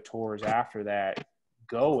all the other tours after that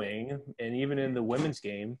going, and even in the women's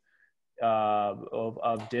game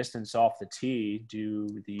of distance off the tee? Do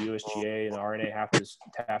the USGA and the R&A have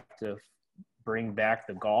to bring back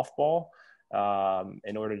the golf ball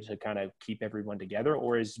in order to kind of keep everyone together?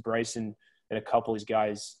 Or is Bryson and a couple of these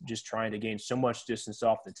guys just trying to gain so much distance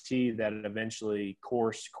off the tee that eventually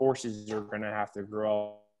courses are going to have to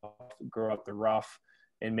grow up the rough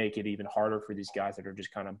and make it even harder for these guys that are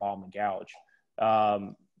just kind of bomb and gouge?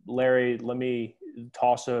 Larry, let me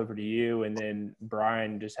toss over to you, and then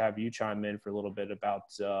Brian, just have you chime in for a little bit about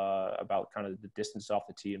kind of the distance off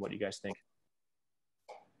the tee and what you guys think.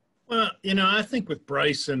 Well, I think with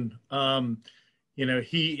Bryson,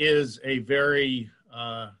 he is a very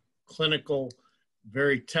clinical,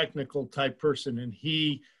 very technical type person, and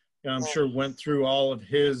he, I'm sure, went through all of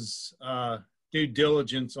his due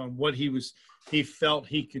diligence on what he felt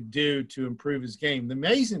he could do to improve his game. The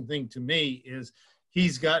amazing thing to me is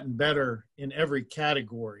he's gotten better in every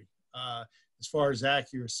category as far as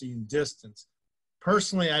accuracy and distance.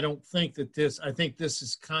 Personally, I don't think that I think this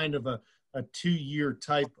is kind of a 2-year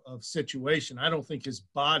type of situation. I don't think his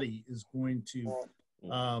body is going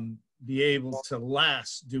to be able to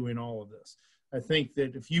last doing all of this. I think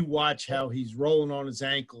that if you watch how he's rolling on his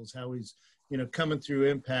ankles, how he's, coming through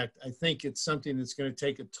impact, I think it's something that's going to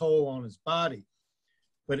take a toll on his body.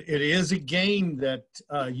 But it is a game that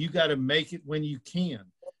you got to make it when you can.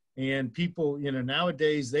 And people,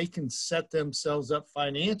 nowadays they can set themselves up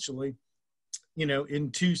financially,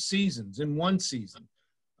 in 2 seasons, in 1 season.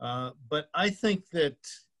 But I think that,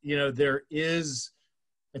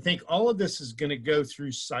 I think all of this is going to go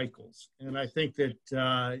through cycles. And I think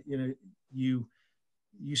that,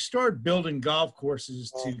 you start building golf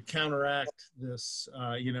courses to counteract this,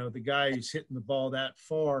 the guy who's hitting the ball that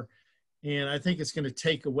far. And I think it's going to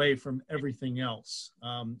take away from everything else.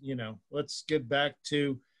 Let's get back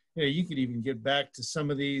to, you could even get back to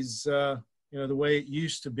some of these, the way it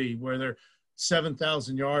used to be, where they're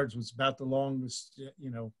 7,000 yards was about the longest,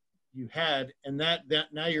 you had. And that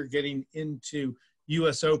now you're getting into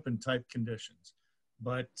US Open type conditions.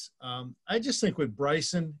 But I just think with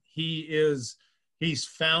Bryson, he's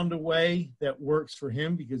found a way that works for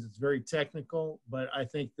him because it's very technical, but I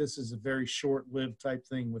think this is a very short-lived type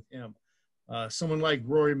thing with him. Someone like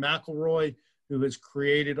Rory McIlroy, who has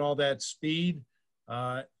created all that speed,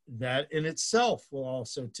 that in itself will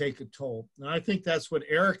also take a toll. And I think that's what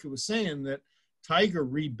Erika was saying, that Tiger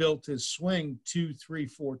rebuilt his swing 2, 3,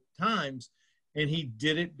 4 times, and he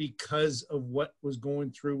did it because of what was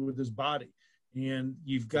going through with his body. And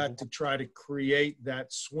you've got to try to create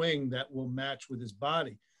that swing that will match with his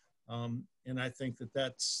body. And I think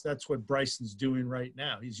that's what Bryson's doing right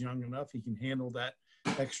now. He's young enough. He can handle that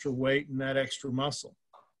extra weight and that extra muscle.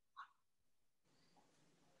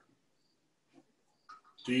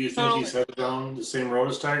 Do you think he's headed down the same road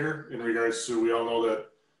as Tiger in regards to, we all know that,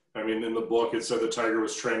 in the book it said that Tiger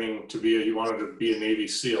was training he wanted to be a Navy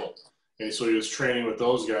SEAL. And so he was training with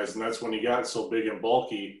those guys, and that's when he got so big and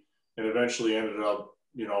bulky and eventually ended up,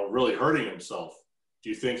 really hurting himself. Do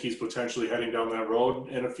you think he's potentially heading down that road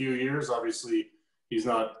in a few years? Obviously, he's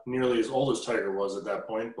not nearly as old as Tiger was at that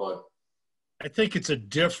point, but I think it's a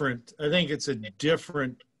different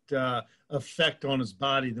effect on his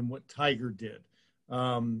body than what Tiger did.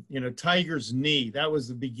 Tiger's knee, that was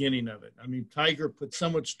the beginning of it. Tiger put so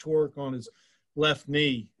much torque on his left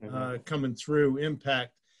knee coming through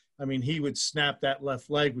impact. He would snap that left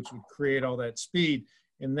leg, which would create all that speed.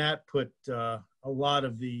 And that put a lot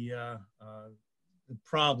of the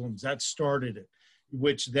problems. That started it,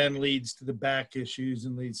 which then leads to the back issues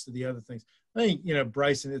and leads to the other things. I think,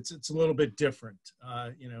 Bryson, it's a little bit different.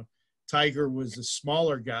 Tiger was a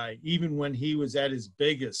smaller guy. Even when he was at his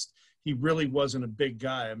biggest, he really wasn't a big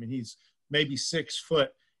guy. He's maybe 6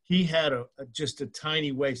 foot. He had just a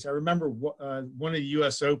tiny waist. I remember one of the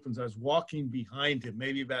US Opens, I was walking behind him,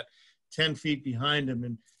 maybe about 10 feet behind him,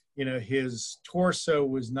 and his torso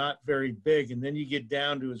was not very big. And then you get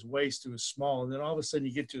down to his waist, it was small. And then all of a sudden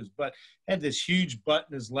you get to his butt, had this huge butt,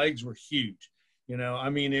 and his legs were huge.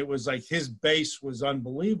 It was like his base was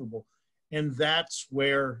unbelievable. And that's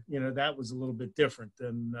where, that was a little bit different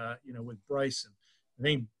than, with Bryson.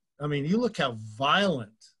 You look how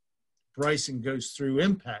violent Bryson goes through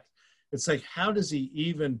impact. It's like, how does he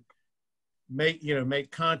even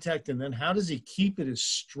make contact? And then how does he keep it as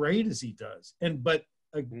straight as he does? But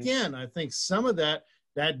again, I think some of that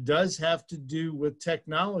does have to do with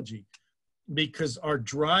technology, because our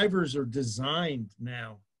drivers are designed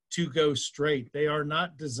now to go straight. They are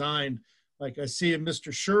not designed like I see a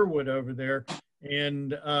Mr. Sherwood over there. And,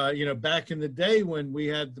 back in the day when we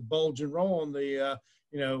had the bulge and roll on the,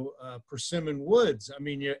 persimmon woods,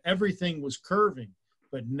 everything was curving,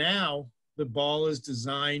 but now the ball is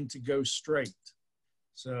designed to go straight.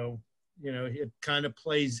 So, it kind of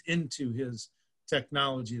plays into his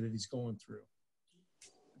technology that he's going through.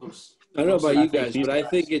 I don't know about you guys, but I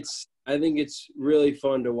think it's really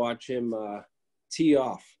fun to watch him tee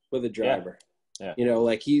off with a driver. Yeah.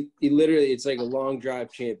 He literally, it's like a long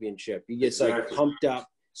drive championship. He gets like pumped up,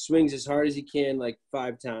 swings as hard as he can, like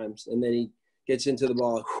 5 times, and then he gets into the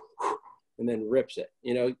ball and then rips it,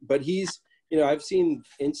 but he's, I've seen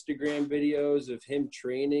Instagram videos of him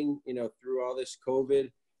training, through all this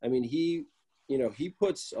COVID. He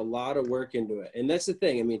puts a lot of work into it. And that's the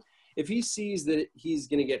thing. If he sees that he's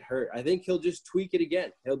going to get hurt, I think he'll just tweak it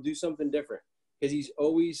again. He'll do something different because he's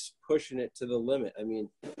always pushing it to the limit.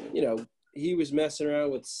 he was messing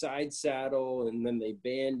around with side saddle, and then they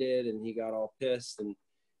banned it, and he got all pissed. And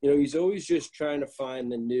he's always just trying to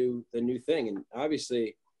find the new thing, and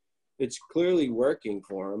obviously it's clearly working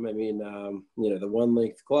for him. I mean, the one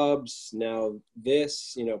length clubs, now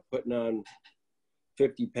this, putting on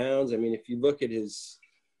 50 pounds. I mean, if you look at his,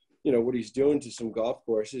 what he's doing to some golf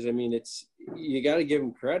courses, I mean, you got to give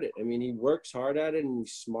him credit. I mean, he works hard at it and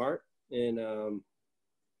he's smart. And,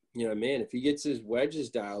 man, if he gets his wedges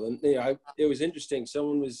dialed, and it was interesting.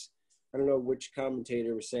 Someone was, I don't know which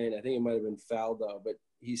commentator was saying, I think it might've been Faldo, but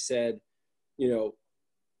he said,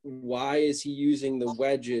 why is he using the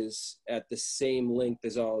wedges at the same length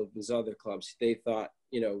as all of his other clubs? They thought,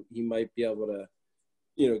 he might be able to,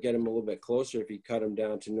 get him a little bit closer if he cut him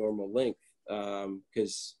down to normal length,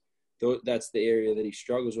 because that's the area that he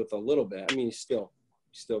struggles with a little bit. I mean, he's still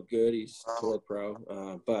good. He's tour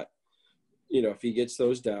pro, but if he gets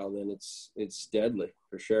those dialed in, it's deadly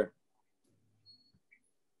for sure.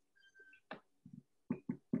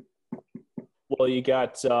 Well, you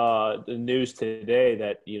got the news today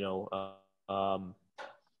that you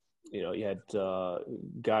had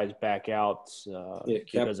guys back out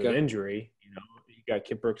because of injury. You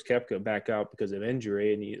got Brooks Koepka back out because of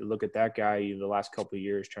injury, and you look at that guy. The last couple of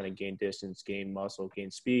years trying to gain distance, gain muscle, gain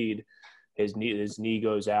speed. His knee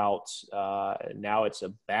goes out. Now it's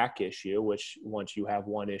a back issue, which once you have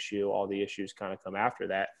one issue, all the issues kind of come after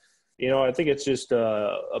that. I think it's just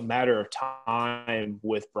a matter of time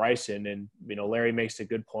with Bryson. And, Larry makes a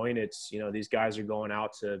good point. It's, these guys are going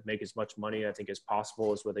out to make as much money, I think, as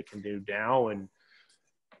possible is what they can do now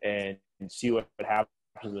and see what happens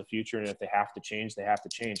in the future. And if they have to change, they have to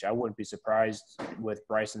change. I wouldn't be surprised with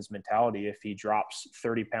Bryson's mentality if he drops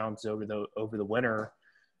 30 pounds over the winter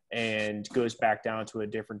and goes back down to a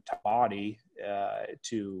different body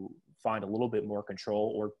to find a little bit more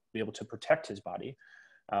control or be able to protect his body.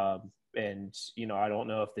 And, I don't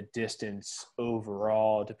know if the distance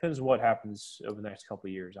overall, it depends what happens over the next couple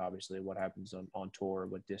of years, obviously, what happens on tour,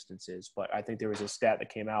 what distance is. But I think there was a stat that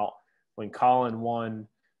came out when Colin won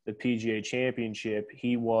the PGA championship.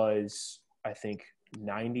 He was, I think,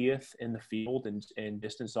 90th in the field in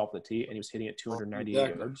distance off the tee, and he was hitting at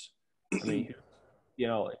 298 yards. I mean,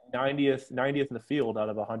 90th in the field out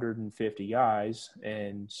of 150 guys,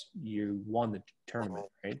 and you won the tournament,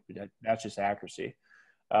 right? That's just accuracy.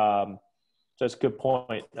 So that's a good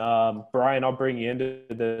point. Brian, I'll bring you into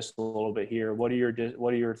this a little bit here. What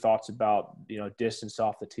are your thoughts about, distance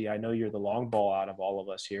off the tee? I know you're the long ball out of all of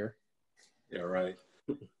us here. Yeah, right.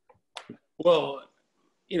 Well,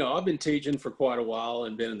 I've been teaching for quite a while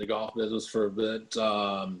and been in the golf business for a bit.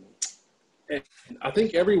 And I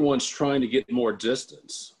think everyone's trying to get more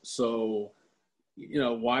distance. So,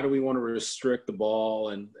 why do we want to restrict the ball?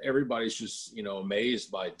 And everybody's just,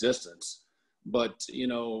 amazed by distance. But,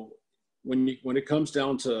 when it comes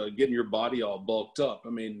down to getting your body all bulked up, I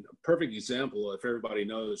mean, a perfect example, if everybody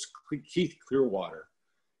knows, Keith Clearwater.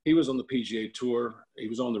 He was on the PGA Tour. He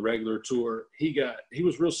was on the regular tour. He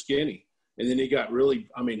was real skinny. And then he got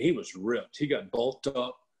he was ripped. He got bulked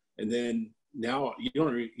up. And then now you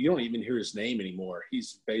don't even hear his name anymore.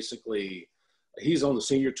 He's on the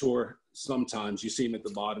senior tour. Sometimes you see him at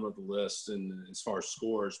the bottom of the list and as far as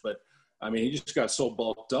scores, but he just got so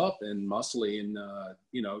bulked up and muscly and,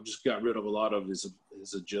 just got rid of a lot of his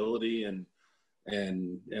agility and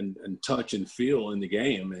touch and feel in the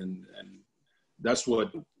game. And that's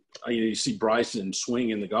what, you see Bryson swing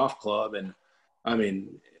in the golf club. And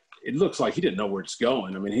it looks like he didn't know where it's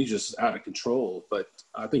going. He's just out of control, but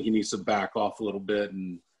I think he needs to back off a little bit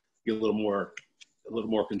and get a little more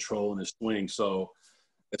control in his swing. So,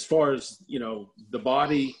 as far as, the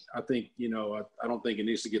body, I think, I don't think it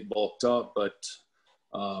needs to get bulked up, but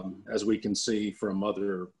as we can see from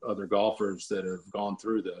other golfers that have gone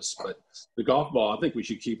through this, but the golf ball, I think we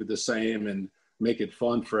should keep it the same and make it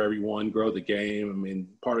fun for everyone, grow the game.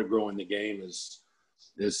 Part of growing the game is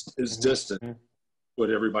distance, what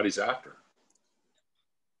everybody's after.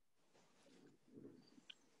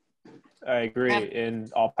 I agree. And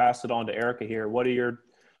I'll pass it on to Erika here. What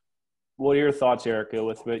are your thoughts, Erika,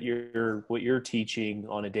 with what you're teaching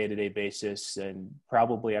on a day-to-day basis? And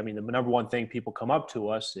probably, the number one thing people come up to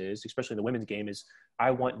us is, especially in the women's game, is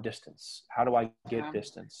I want distance. How do I get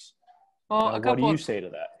distance? Well, what do you say to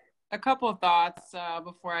that? A couple of thoughts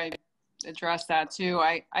before I address that too.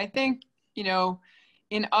 I think,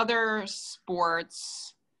 in other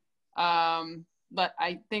sports, but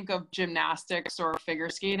I think of gymnastics or figure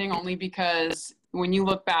skating only because when you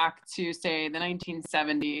look back to, say, the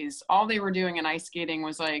 1970s, all they were doing in ice skating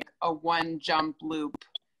was like a one jump loop,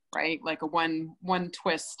 right? Like a one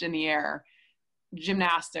twist in the air.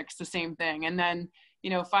 Gymnastics, the same thing. And then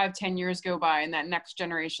 5-10 years go by and that next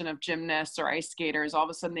generation of gymnasts or ice skaters, all of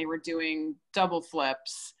a sudden they were doing double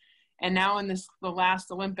flips. And now in the last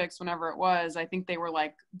Olympics, whenever it was, I think they were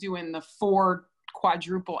like doing the 4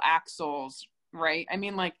 quadruple axels, right? I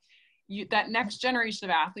mean, like that next generation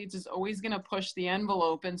of athletes is always going to push the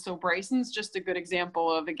envelope. And so Bryson's just a good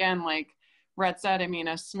example of, again, like Rhett said, I mean,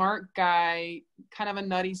 a smart guy, kind of a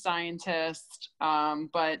nutty scientist,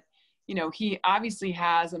 but he obviously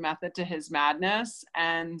has a method to his madness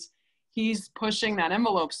and he's pushing that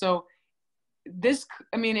envelope. So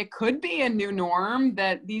it could be a new norm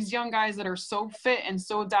that these young guys that are so fit and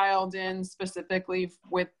so dialed in specifically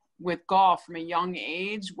with golf from a young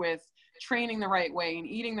age, with training the right way and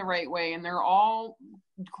eating the right way, and they're all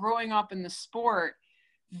growing up in the sport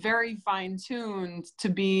very fine-tuned to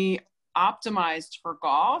be optimized for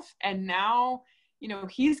golf. And now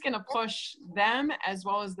he's going to push them as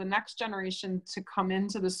well as the next generation to come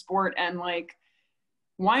into the sport. And like,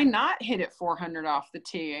 why not hit it 400 off the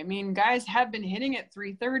tee? I mean, guys have been hitting it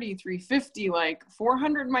 330, 350, like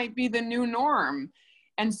 400 might be the new norm.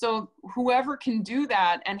 And so whoever can do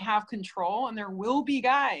that and have control, and there will be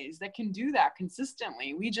guys that can do that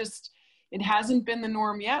consistently. It hasn't been the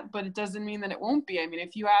norm yet, but it doesn't mean that it won't be. I mean,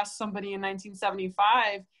 if you ask somebody in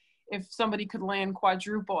 1975, if somebody could land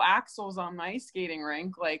quadruple axles on the ice skating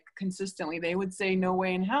rink, like consistently, they would say no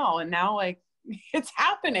way in hell. And now like it's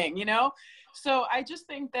happening, So I just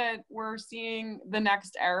think that we're seeing the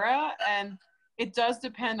next era, and it does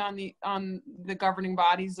depend on the governing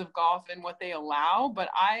bodies of golf and what they allow, but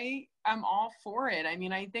I'm all for it. I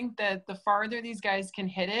mean, I think that the farther these guys can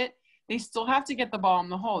hit it, they still have to get the ball in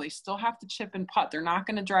the hole. They still have to chip and putt. They're not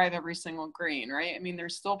going to drive every single green, right? I mean,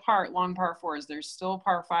 there's still long par 4s. There's still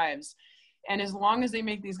par 5s. And as long as they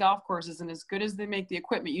make these golf courses and as good as they make the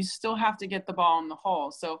equipment, you still have to get the ball in the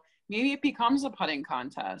hole. So maybe it becomes a putting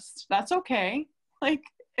contest. That's okay. Like,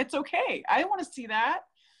 it's okay. I want to see that.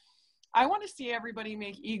 I want to see everybody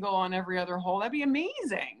make eagle on every other hole. That'd be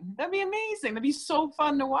amazing. That'd be so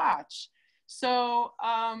fun to watch. So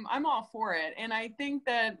I'm all for it. And I think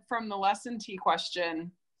that from the lesson tee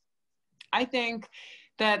question, I think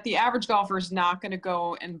that the average golfer is not going to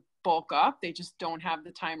go and bulk up. They just don't have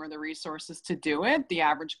the time or the resources to do it, the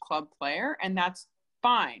average club player. And that's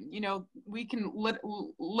fine. We can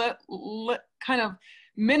kind of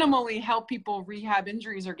minimally help people rehab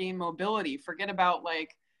injuries or gain mobility. Forget about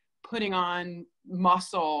like putting on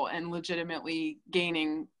muscle and legitimately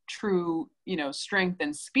gaining true, strength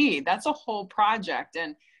and speed. That's a whole project.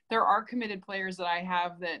 And there are committed players that I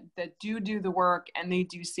have that do the work and they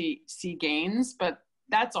do see gains, but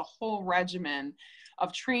that's a whole regimen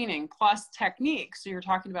of training plus technique. So you're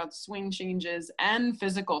talking about swing changes and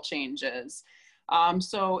physical changes.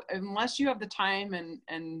 So unless you have the time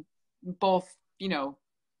and both,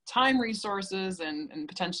 time resources and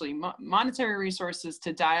potentially monetary resources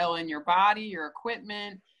to dial in your body, your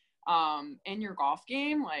equipment, and your golf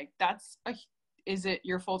game, like is it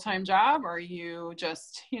your full-time job? Or you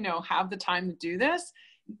just, have the time to do this?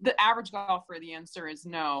 The average golfer, the answer is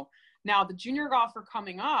no. Now, the junior golfer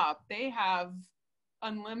coming up, they have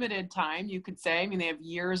unlimited time, you could say. I mean, they have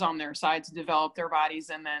years on their side to develop their bodies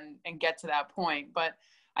and get to that point. But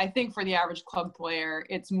I think for the average club player,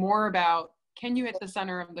 it's more about, can you hit the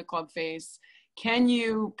center of the club face? Can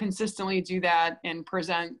you consistently do that and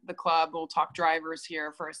present the club? We'll talk drivers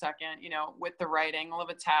here for a second, with the right angle of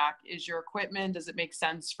attack. Is your equipment, does it make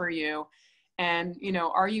sense for you? And,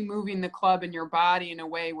 are you moving the club and your body in a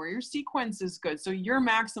way where your sequence is good? So you're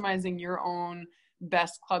maximizing your own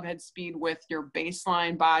best club head speed with your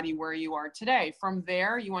baseline body where you are today. From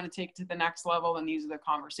there, you want to take it to the next level. And these are the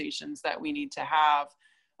conversations that we need to have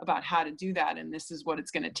about how to do that. And this is what it's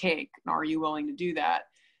going to take. And are you willing to do that?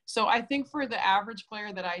 So I think for the average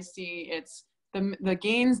player that I see, it's the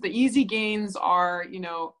gains, the easy gains are,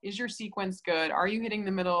 is your sequence good? Are you hitting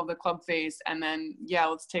the middle of the club face? And then,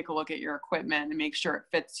 let's take a look at your equipment and make sure it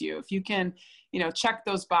fits you. If you can, check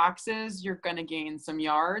those boxes, you're going to gain some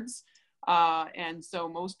yards. And so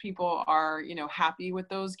most people are, happy with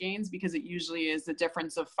those gains because it usually is the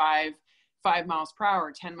difference of 5 miles per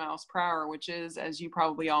hour, 10 miles per hour, which is, as you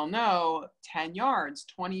probably all know, 10 yards,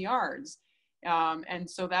 20 yards. And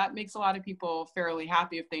so that makes a lot of people fairly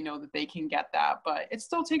happy if they know that they can get that, but it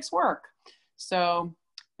still takes work. So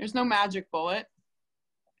there's no magic bullet.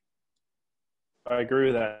 I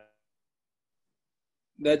agree with that.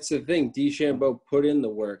 That's the thing. DeChambeau put in the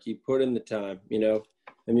work. He put in the time,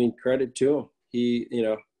 credit to him. He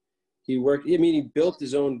worked. He built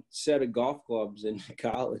his own set of golf clubs in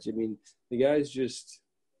college. The guy's just,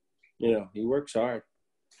 he works hard.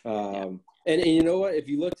 And you know what? If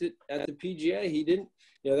you looked at the PGA, he didn't,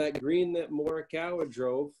 that green that Morikawa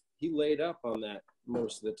drove, he laid up on that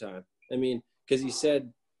most of the time. I mean, because he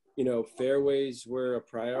said, fairways were a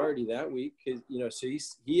priority that week. So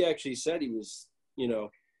he actually said he was,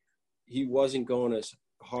 he wasn't going as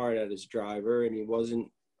hard at his driver, and he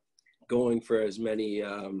wasn't going for as many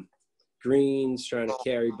greens, trying to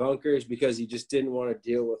carry bunkers, because he just didn't want to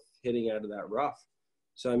deal with hitting out of that rough.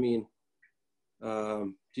 So, I mean,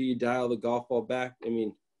 do you dial the golf ball back? I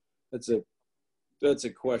mean, that's a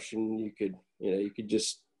question you could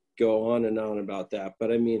just go on and on about that.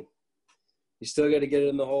 But I mean, you still got to get it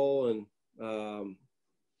in the hole, and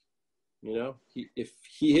if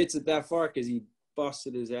he hits it that far, because he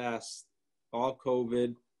busted his ass all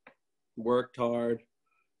COVID, worked hard,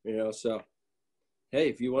 so hey,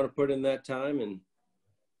 if you want to put in that time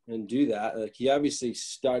and do that, like, he obviously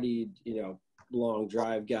studied, long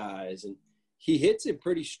drive guys, and he hits it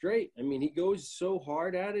pretty straight. I mean, he goes so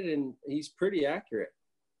hard at it, and he's pretty accurate.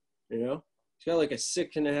 He's got like a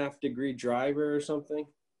 6.5 degree driver or something.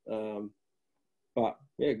 But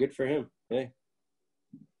yeah, good for him. Hey.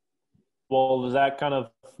 Well, that kind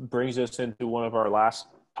of brings us into one of our last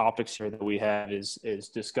topics here that we have is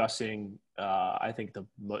discussing, I think the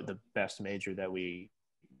best major that we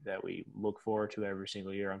look forward to every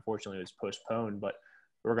single year. Unfortunately, it was postponed, but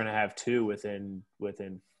we're going to have two within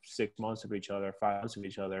 6 months of each other, 5 months of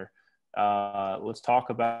each other. Let's talk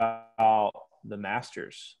about the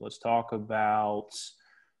Masters. Let's talk about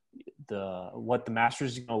what the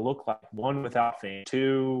Masters is going to look like. One, without fans.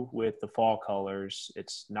 Two, with the fall colors.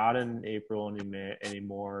 It's not in April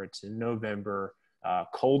anymore. It's in November.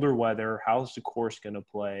 Colder weather. How's the course going to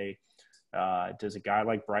play? Does a guy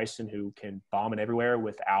like Bryson, who can bomb it everywhere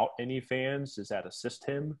without any fans, does that assist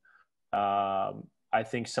him? I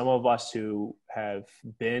think some of us who have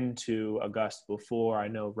been to Augusta before, I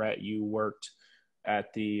know, Rhett, you worked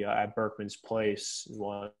at Berkman's Place,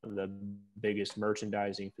 one of the biggest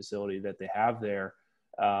merchandising facility that they have there.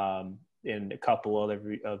 And a couple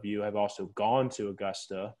of you have also gone to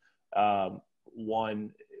Augusta,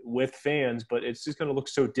 one with fans, but it's just going to look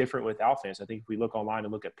so different without fans. I think if we look online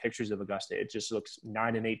and look at pictures of Augusta, it just looks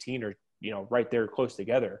 9 and 18 or, right there close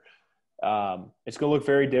together. It's going to look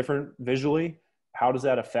very different visually. How does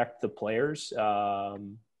that affect the players?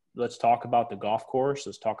 Let's talk about the golf course.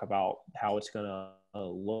 Let's talk about how it's going to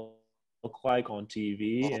look like on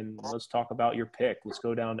TV, and let's talk about your pick. Let's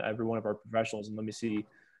go down to every one of our professionals, and let me see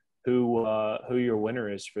who your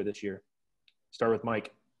winner is for this year. Start with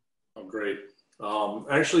Mike. Oh, great.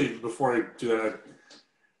 Actually, before I do that,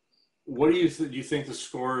 what do you think the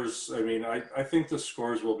scores? I mean, I think the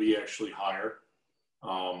scores will be actually higher.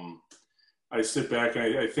 I sit back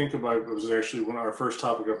and I think about it. Was actually one of our first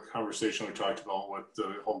topic of conversation we talked about with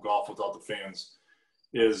the whole golf without the fans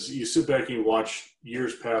is you sit back and you watch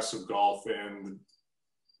years past of golf and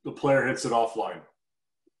the player hits it offline,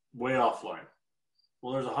 way offline.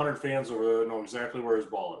 Well, there's 100 fans over there that know exactly where his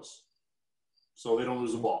ball is, so they don't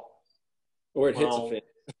lose the ball. Or it hits a fan.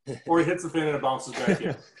 Or it hits the fan and it bounces back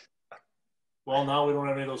in. Well, now we don't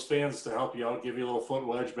have any of those fans to help you out, give you a little foot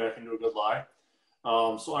wedge back into a good lie.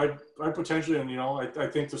 So I potentially, and I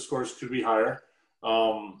think the scores could be higher.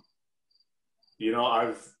 I've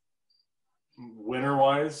winner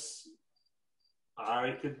wise,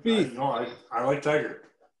 I could, I like Tiger.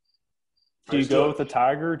 Do you go with the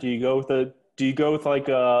Tiger? Do you go with like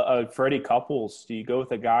a Freddie Couples? Do you go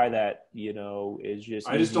with a guy that is just?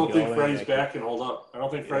 I just don't think Freddie's back can hold up. I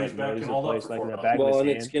don't think Freddie's back can hold up. Well, and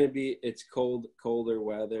it's colder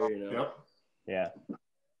weather. Yep. Yeah.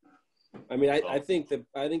 I mean, I think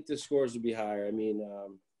the scores would be higher. I mean,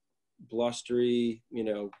 blustery,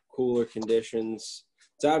 cooler conditions.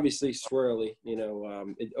 It's obviously swirly,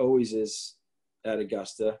 it always is at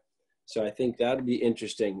Augusta. So I think that'd be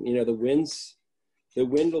interesting. The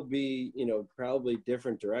wind will be, probably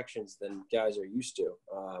different directions than guys are used to.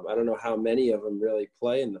 I don't know how many of them really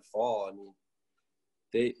play in the fall. I mean,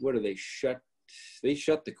 they shut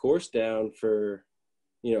the course down for,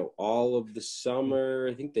 all of the summer.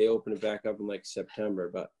 I think they open it back up in like September,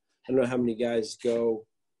 but I don't know how many guys go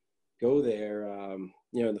there,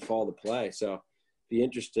 in the fall to play. So it'd be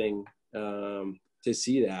interesting to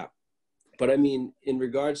see that. But I mean, in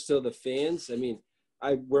regards to the fans, I mean,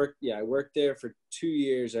 I worked there for 2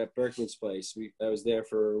 years at Berkman's Place. I was there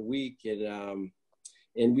for a week, and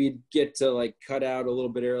we'd get to like cut out a little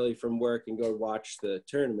bit early from work and go watch the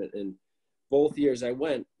tournament. And both years I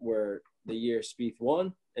went were the year Spieth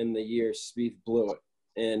won and the year Spieth blew it.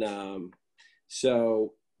 And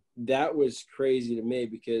so that was crazy to me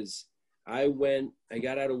because I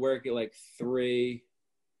got out of work at like 3,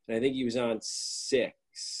 and I think he was on 6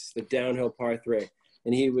 the downhill par 3.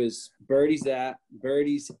 And he was birdies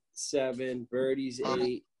 7, birdies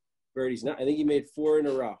 8, birdies 9. I think he made 4 in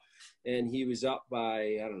a row. And he was up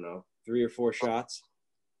by, I don't know, 3 or 4 shots.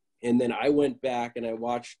 And then I went back and I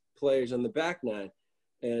watched players on the back 9.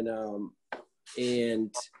 And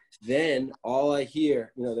then all I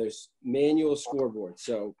hear, there's manual scoreboard.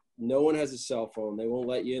 So no one has a cell phone. They won't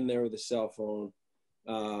let you in there with a cell phone.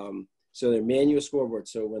 So they're manual scoreboard.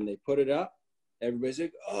 So when they put it up, everybody's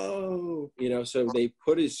like, oh, so they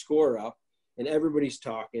put his score up and everybody's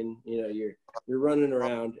talking, you're running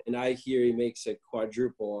around, and I hear he makes a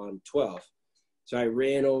quadruple on 12. So I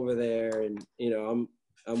ran over there and,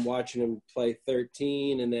 I'm watching him play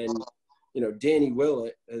 13, and then, Danny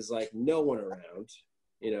Willett is like no one around,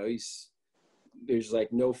 there's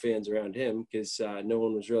like no fans around him because no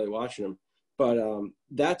one was really watching him. But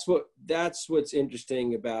that's what's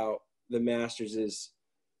interesting about the Masters is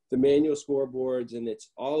the manual scoreboards, and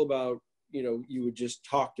it's all about, you would just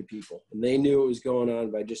talk to people and they knew what was going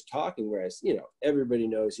on by just talking. Whereas, everybody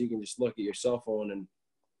knows you can just look at your cell phone and,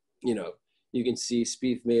 you can see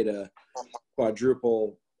Spieth made a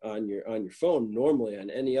quadruple on your phone normally on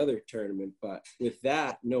any other tournament, but with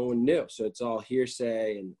that, no one knew. So it's all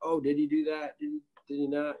hearsay and, oh, did he do that? Did he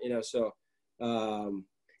not? So, and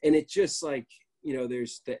it's just like,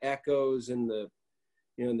 there's the echoes and the,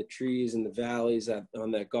 and the trees and the valleys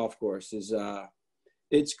on that golf course is,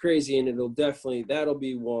 it's crazy. And that'll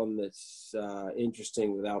be one that's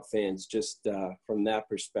interesting without fans, just from that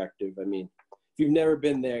perspective. I mean, if you've never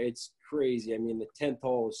been there, it's crazy. I mean, the 10th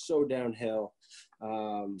hole is so downhill.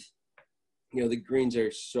 The greens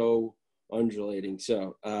are so undulating.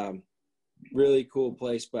 So really cool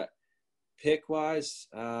place. But pick wise,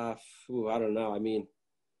 I don't know. I mean,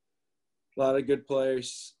 a lot of good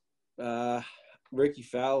players. Ricky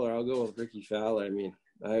Fowler, I'll go with Ricky Fowler. I mean,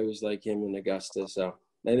 I always like him in Augusta, so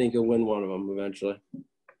I think he'll win one of them eventually.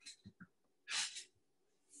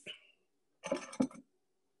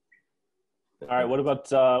 All right, what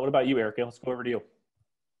about you, Erika? Let's go over to you.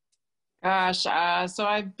 Gosh, so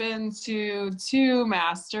I've been to 2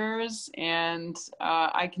 Masters, and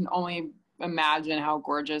I can only imagine how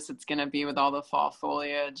gorgeous it's going to be with all the fall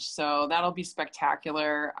foliage. So that'll be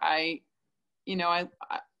spectacular.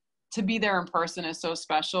 To be there in person is so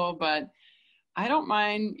special, but I don't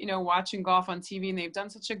mind, watching golf on TV, and they've done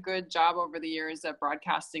such a good job over the years at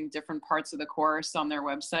broadcasting different parts of the course on their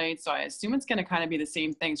website. So I assume it's going to kind of be the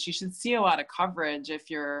same things. You should see a lot of coverage if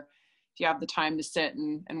you have the time to sit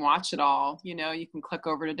and watch it all. You can click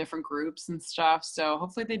over to different groups and stuff. So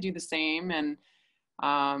hopefully they do the same, and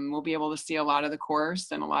we'll be able to see a lot of the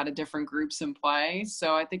course and a lot of different groups in play.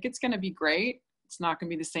 So I think it's going to be great. It's not going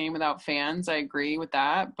to be the same without fans. I agree with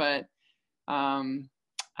that. But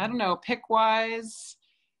I don't know, pick wise,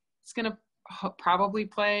 it's going to probably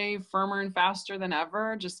play firmer and faster than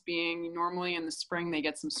ever, just being normally in the spring, they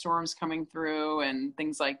get some storms coming through and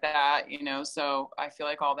things like that, so I feel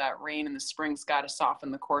like all that rain in the spring's got to soften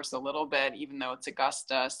the course a little bit, even though it's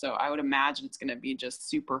Augusta. So I would imagine it's going to be just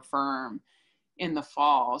super firm in the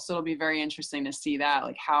fall. So it'll be very interesting to see that,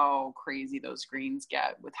 like how crazy those greens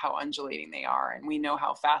get with how undulating they are. And we know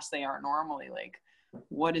how fast they are normally. Like,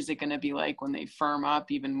 what is it going to be like when they firm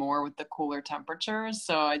up even more with the cooler temperatures?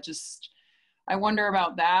 So I wonder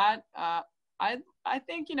about that. I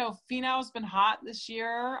think, Finau's been hot this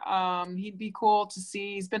year. He'd be cool to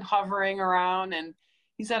see. He's been hovering around, and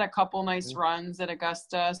he's had a couple nice runs at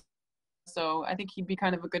Augusta. So I think he'd be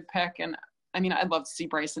kind of a good pick. And I mean, I'd love to see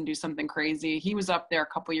Bryson do something crazy. He was up there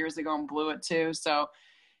a couple years ago and blew it too. So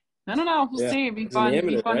I don't know. We'll see. It'd be fun. It'd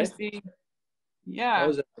be fun to see. Yeah. That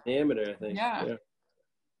was an amateur, I think. Yeah.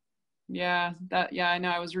 I know.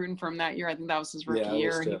 I was rooting for him that year. I think that was his rookie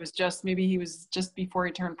year. He was just before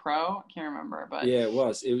he turned pro. I can't remember, but yeah, it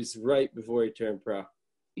was right before he turned pro.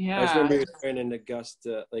 Yeah. I just remember he was wearing an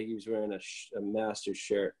Augusta, like he was wearing a Masters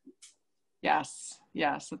shirt. Yes,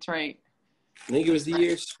 that's right. I think it was the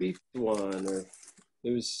year Spieth won, or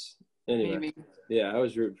it was anyway. Maybe. Yeah, I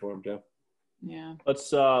was rooting for him, Joe. Yeah.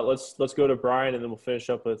 Let's go to Brian, and then we'll finish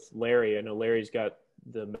up with Larry. I know Larry's got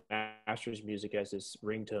the Masters music as his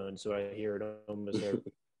ringtone, so I hear it almost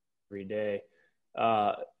every day.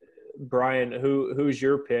 Brian, who's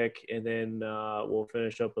your pick? And then we'll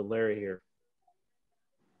finish up with Larry here.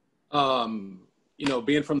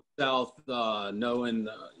 Being from the South, knowing,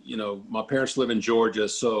 my parents live in Georgia,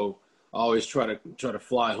 so I always try to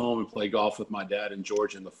fly home and play golf with my dad in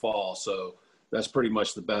Georgia in the fall. So that's pretty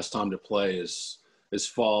much the best time to play is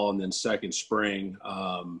fall, and then second spring.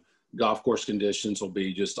 Golf course conditions will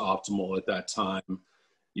be just optimal at that time.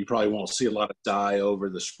 You probably won't see a lot of dye over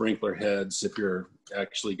the sprinkler heads if you're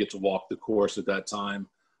actually get to walk the course at that time,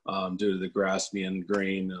 due to the grass being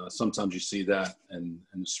green. Sometimes you see that in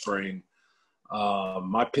the spring.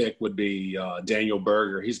 My pick would be Daniel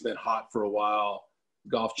Berger. He's been hot for a while.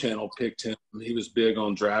 Golf Channel picked him. He was big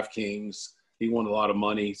on DraftKings. He won a lot of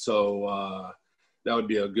money, so that would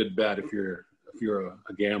be a good bet if you're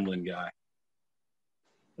a gambling guy.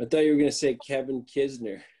 I thought you were going to say Kevin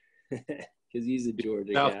Kisner because he's a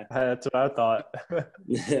Georgia guy. That's what I thought.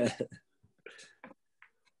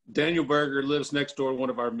 Daniel Berger lives next door to one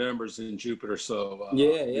of our members in Jupiter, so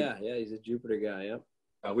yeah, he's a Jupiter guy. Yeah,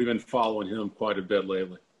 we've been following him quite a bit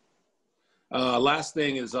lately. Last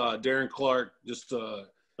thing is Darren Clark. Just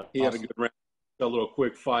he had a good round, a little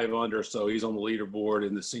quick 5 under, so he's on the leaderboard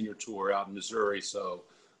in the senior tour out in Missouri. So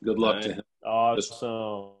good luck to him.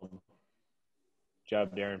 Awesome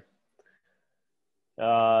job, Darren.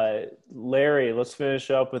 Larry, let's finish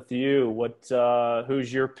up with you.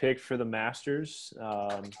 Who's your pick for the Masters?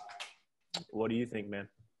 What do you think, man?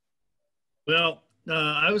 Well,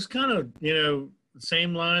 I was kind of,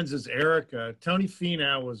 same lines as Erika. Tony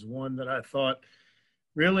Finau was one that I thought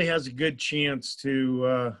really has a good chance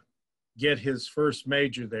to get his first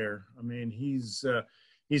major there. I mean, he's a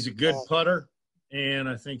good putter, and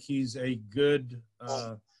I think he's a good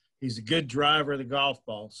driver of the golf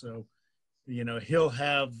ball. So, he'll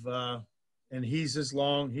have, and he's as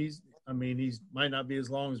long. He's might not be as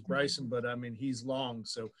long as Bryson, but I mean, he's long.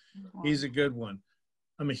 So he's a good one.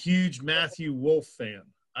 I'm a huge Matthew Wolff fan.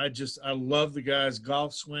 I love the guy's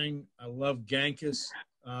golf swing. I love Gankus.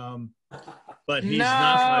 But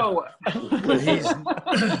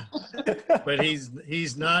he's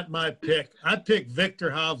he's not my pick. I pick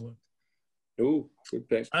Victor Hovland. Ooh, good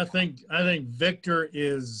pick. I think Victor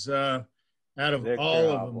is out of all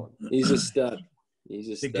of them. He's a stud.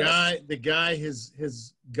 The guy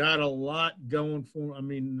has got a lot going for him. I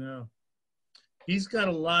mean, he's got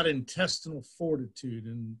a lot of intestinal fortitude,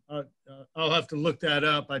 and I'll have to look that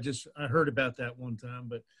up. I heard about that one time,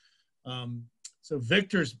 but so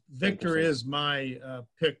Victor is my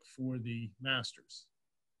pick for the Masters.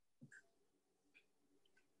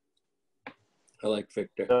 I like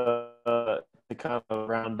Victor. To kind of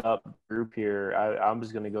round up the group here, I'm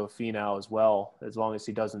just going to go Finau as well, as long as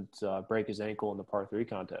he doesn't break his ankle in the par 3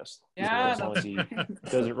 contest. Yeah, as long as he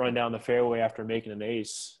doesn't run down the fairway after making an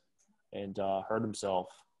ace and hurt himself.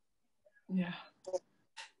 Yeah.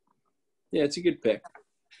 Yeah, it's a good pick.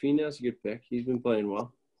 Finau's a good pick. He's been playing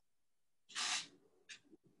well.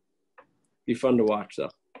 Be fun to watch, though.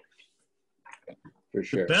 For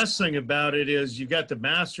sure. The best thing about it is you got the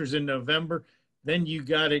Masters in November, then you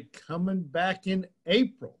got it coming back in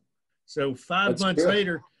April. So 5 months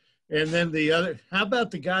later, and then how about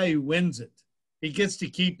the guy who wins it? He gets to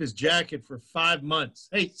keep his jacket for 5 months.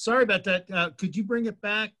 Hey, sorry about that. Could you bring it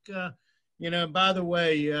back? By the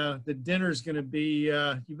way, the dinner's going to be,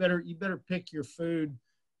 you better pick your food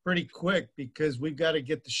pretty quick because we've got to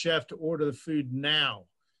get the chef to order the food now.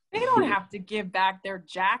 They don't have to give back their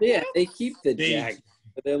jacket. Yeah, they keep the jacket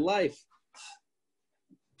for their life.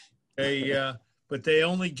 But they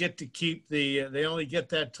only get to keep they only get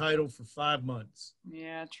that title for 5 months.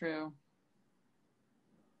 Yeah, true.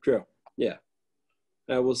 True. Yeah.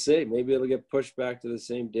 We'll see. Maybe it'll get pushed back to the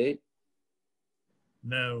same date.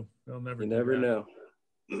 No, they'll never. You never know.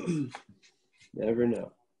 Never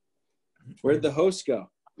know. Where'd the host go?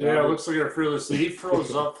 Yeah, it looks like he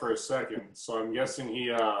froze up for a second, so I'm guessing he.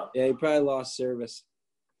 Yeah, he probably lost service.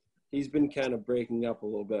 He's been kind of breaking up a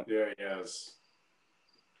little bit. Yeah, he has.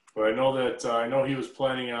 But I know he was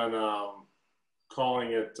planning on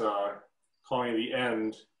calling it the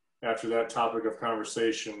end after that topic of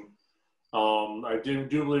conversation. I do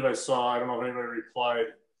believe I saw. I don't know if anybody replied.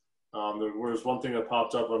 There was one thing that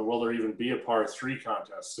popped up on will there even be a par 3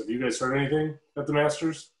 contest? Have you guys heard anything at the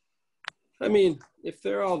Masters? I mean, if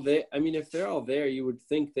they're all there, you would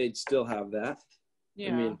think they'd still have that. Yeah.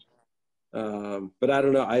 I mean, but I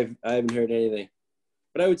don't know. I haven't heard anything.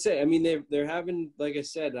 But I would say, I mean, they're having, like I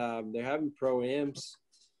said, they're having pro-ams.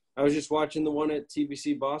 I was just watching the one at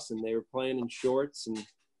TBC Boston. They were playing in shorts, and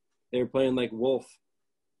they were playing like Wolf.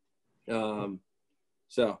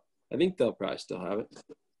 So I think they'll probably still have it.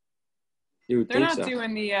 You would think so. They're not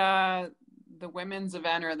doing the women's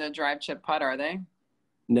event or the drive chip putt, are they?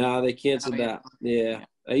 No, they canceled that. Yeah,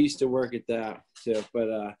 I used to work at that too.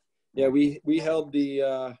 But yeah, we held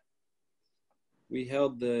the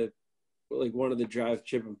like one of the drive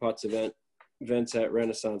chip and putts events at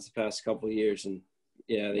Renaissance the past couple of years, and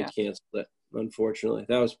yeah, they canceled it. Unfortunately,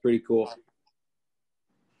 that was pretty cool.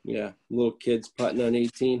 Yeah, little kids putting on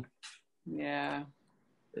 18. Yeah.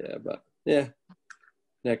 Yeah, but yeah,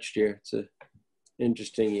 next year. It's a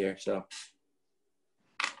interesting year. So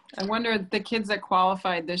I wonder the kids that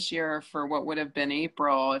qualified this year for what would have been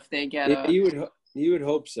April, if they get yeah, a. you would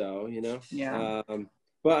hope so, you know. Yeah.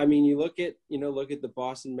 But I mean, you look at the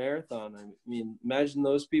Boston Marathon. I mean, imagine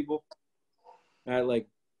those people. That like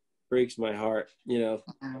breaks my heart, you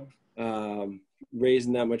know.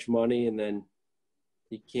 Raising that much money and then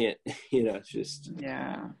you can't, you know, it's just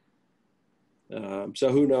Yeah. So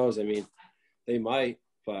who knows? I mean, they might,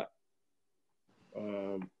 but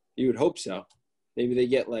you would hope so. Maybe they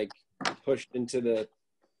get like pushed into the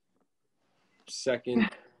second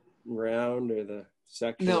round or the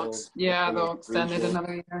second. They'll extend it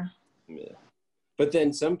another year. Yeah. But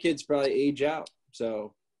then some kids probably age out.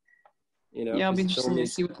 So, you know. Yeah, it'll be interesting to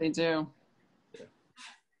see what they do. Yeah.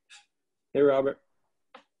 Hey, Robert.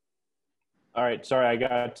 All right, sorry, I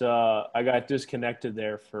got disconnected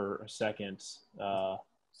there for a second,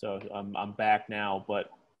 so I'm back now. But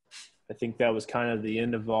I think that was kind of the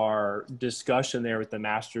end of our discussion there with the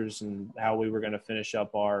Masters and how we were going to finish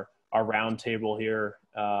up our roundtable here.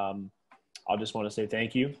 I'll just want to say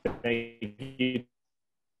thank you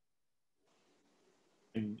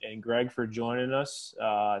and Greg for joining us.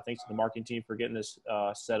 Thanks to the marketing team for getting this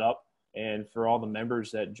set up, and for all the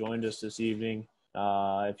members that joined us this evening.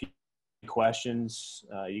 If you questions,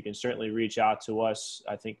 you can certainly reach out to us.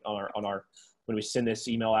 I think on our when we send this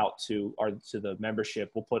email out to the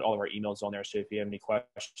membership, we'll put all of our emails on there. So if you have any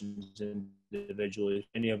questions individually,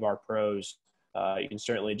 any of our pros, you can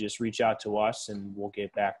certainly just reach out to us and we'll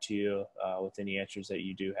get back to you with any answers that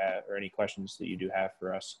you do have or any questions that you do have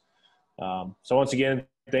for us. So once again,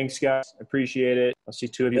 thanks guys. Appreciate it. I'll see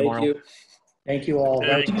two of you tomorrow. Thank you. Thank you all.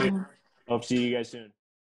 Thank you. Hope to see you guys soon.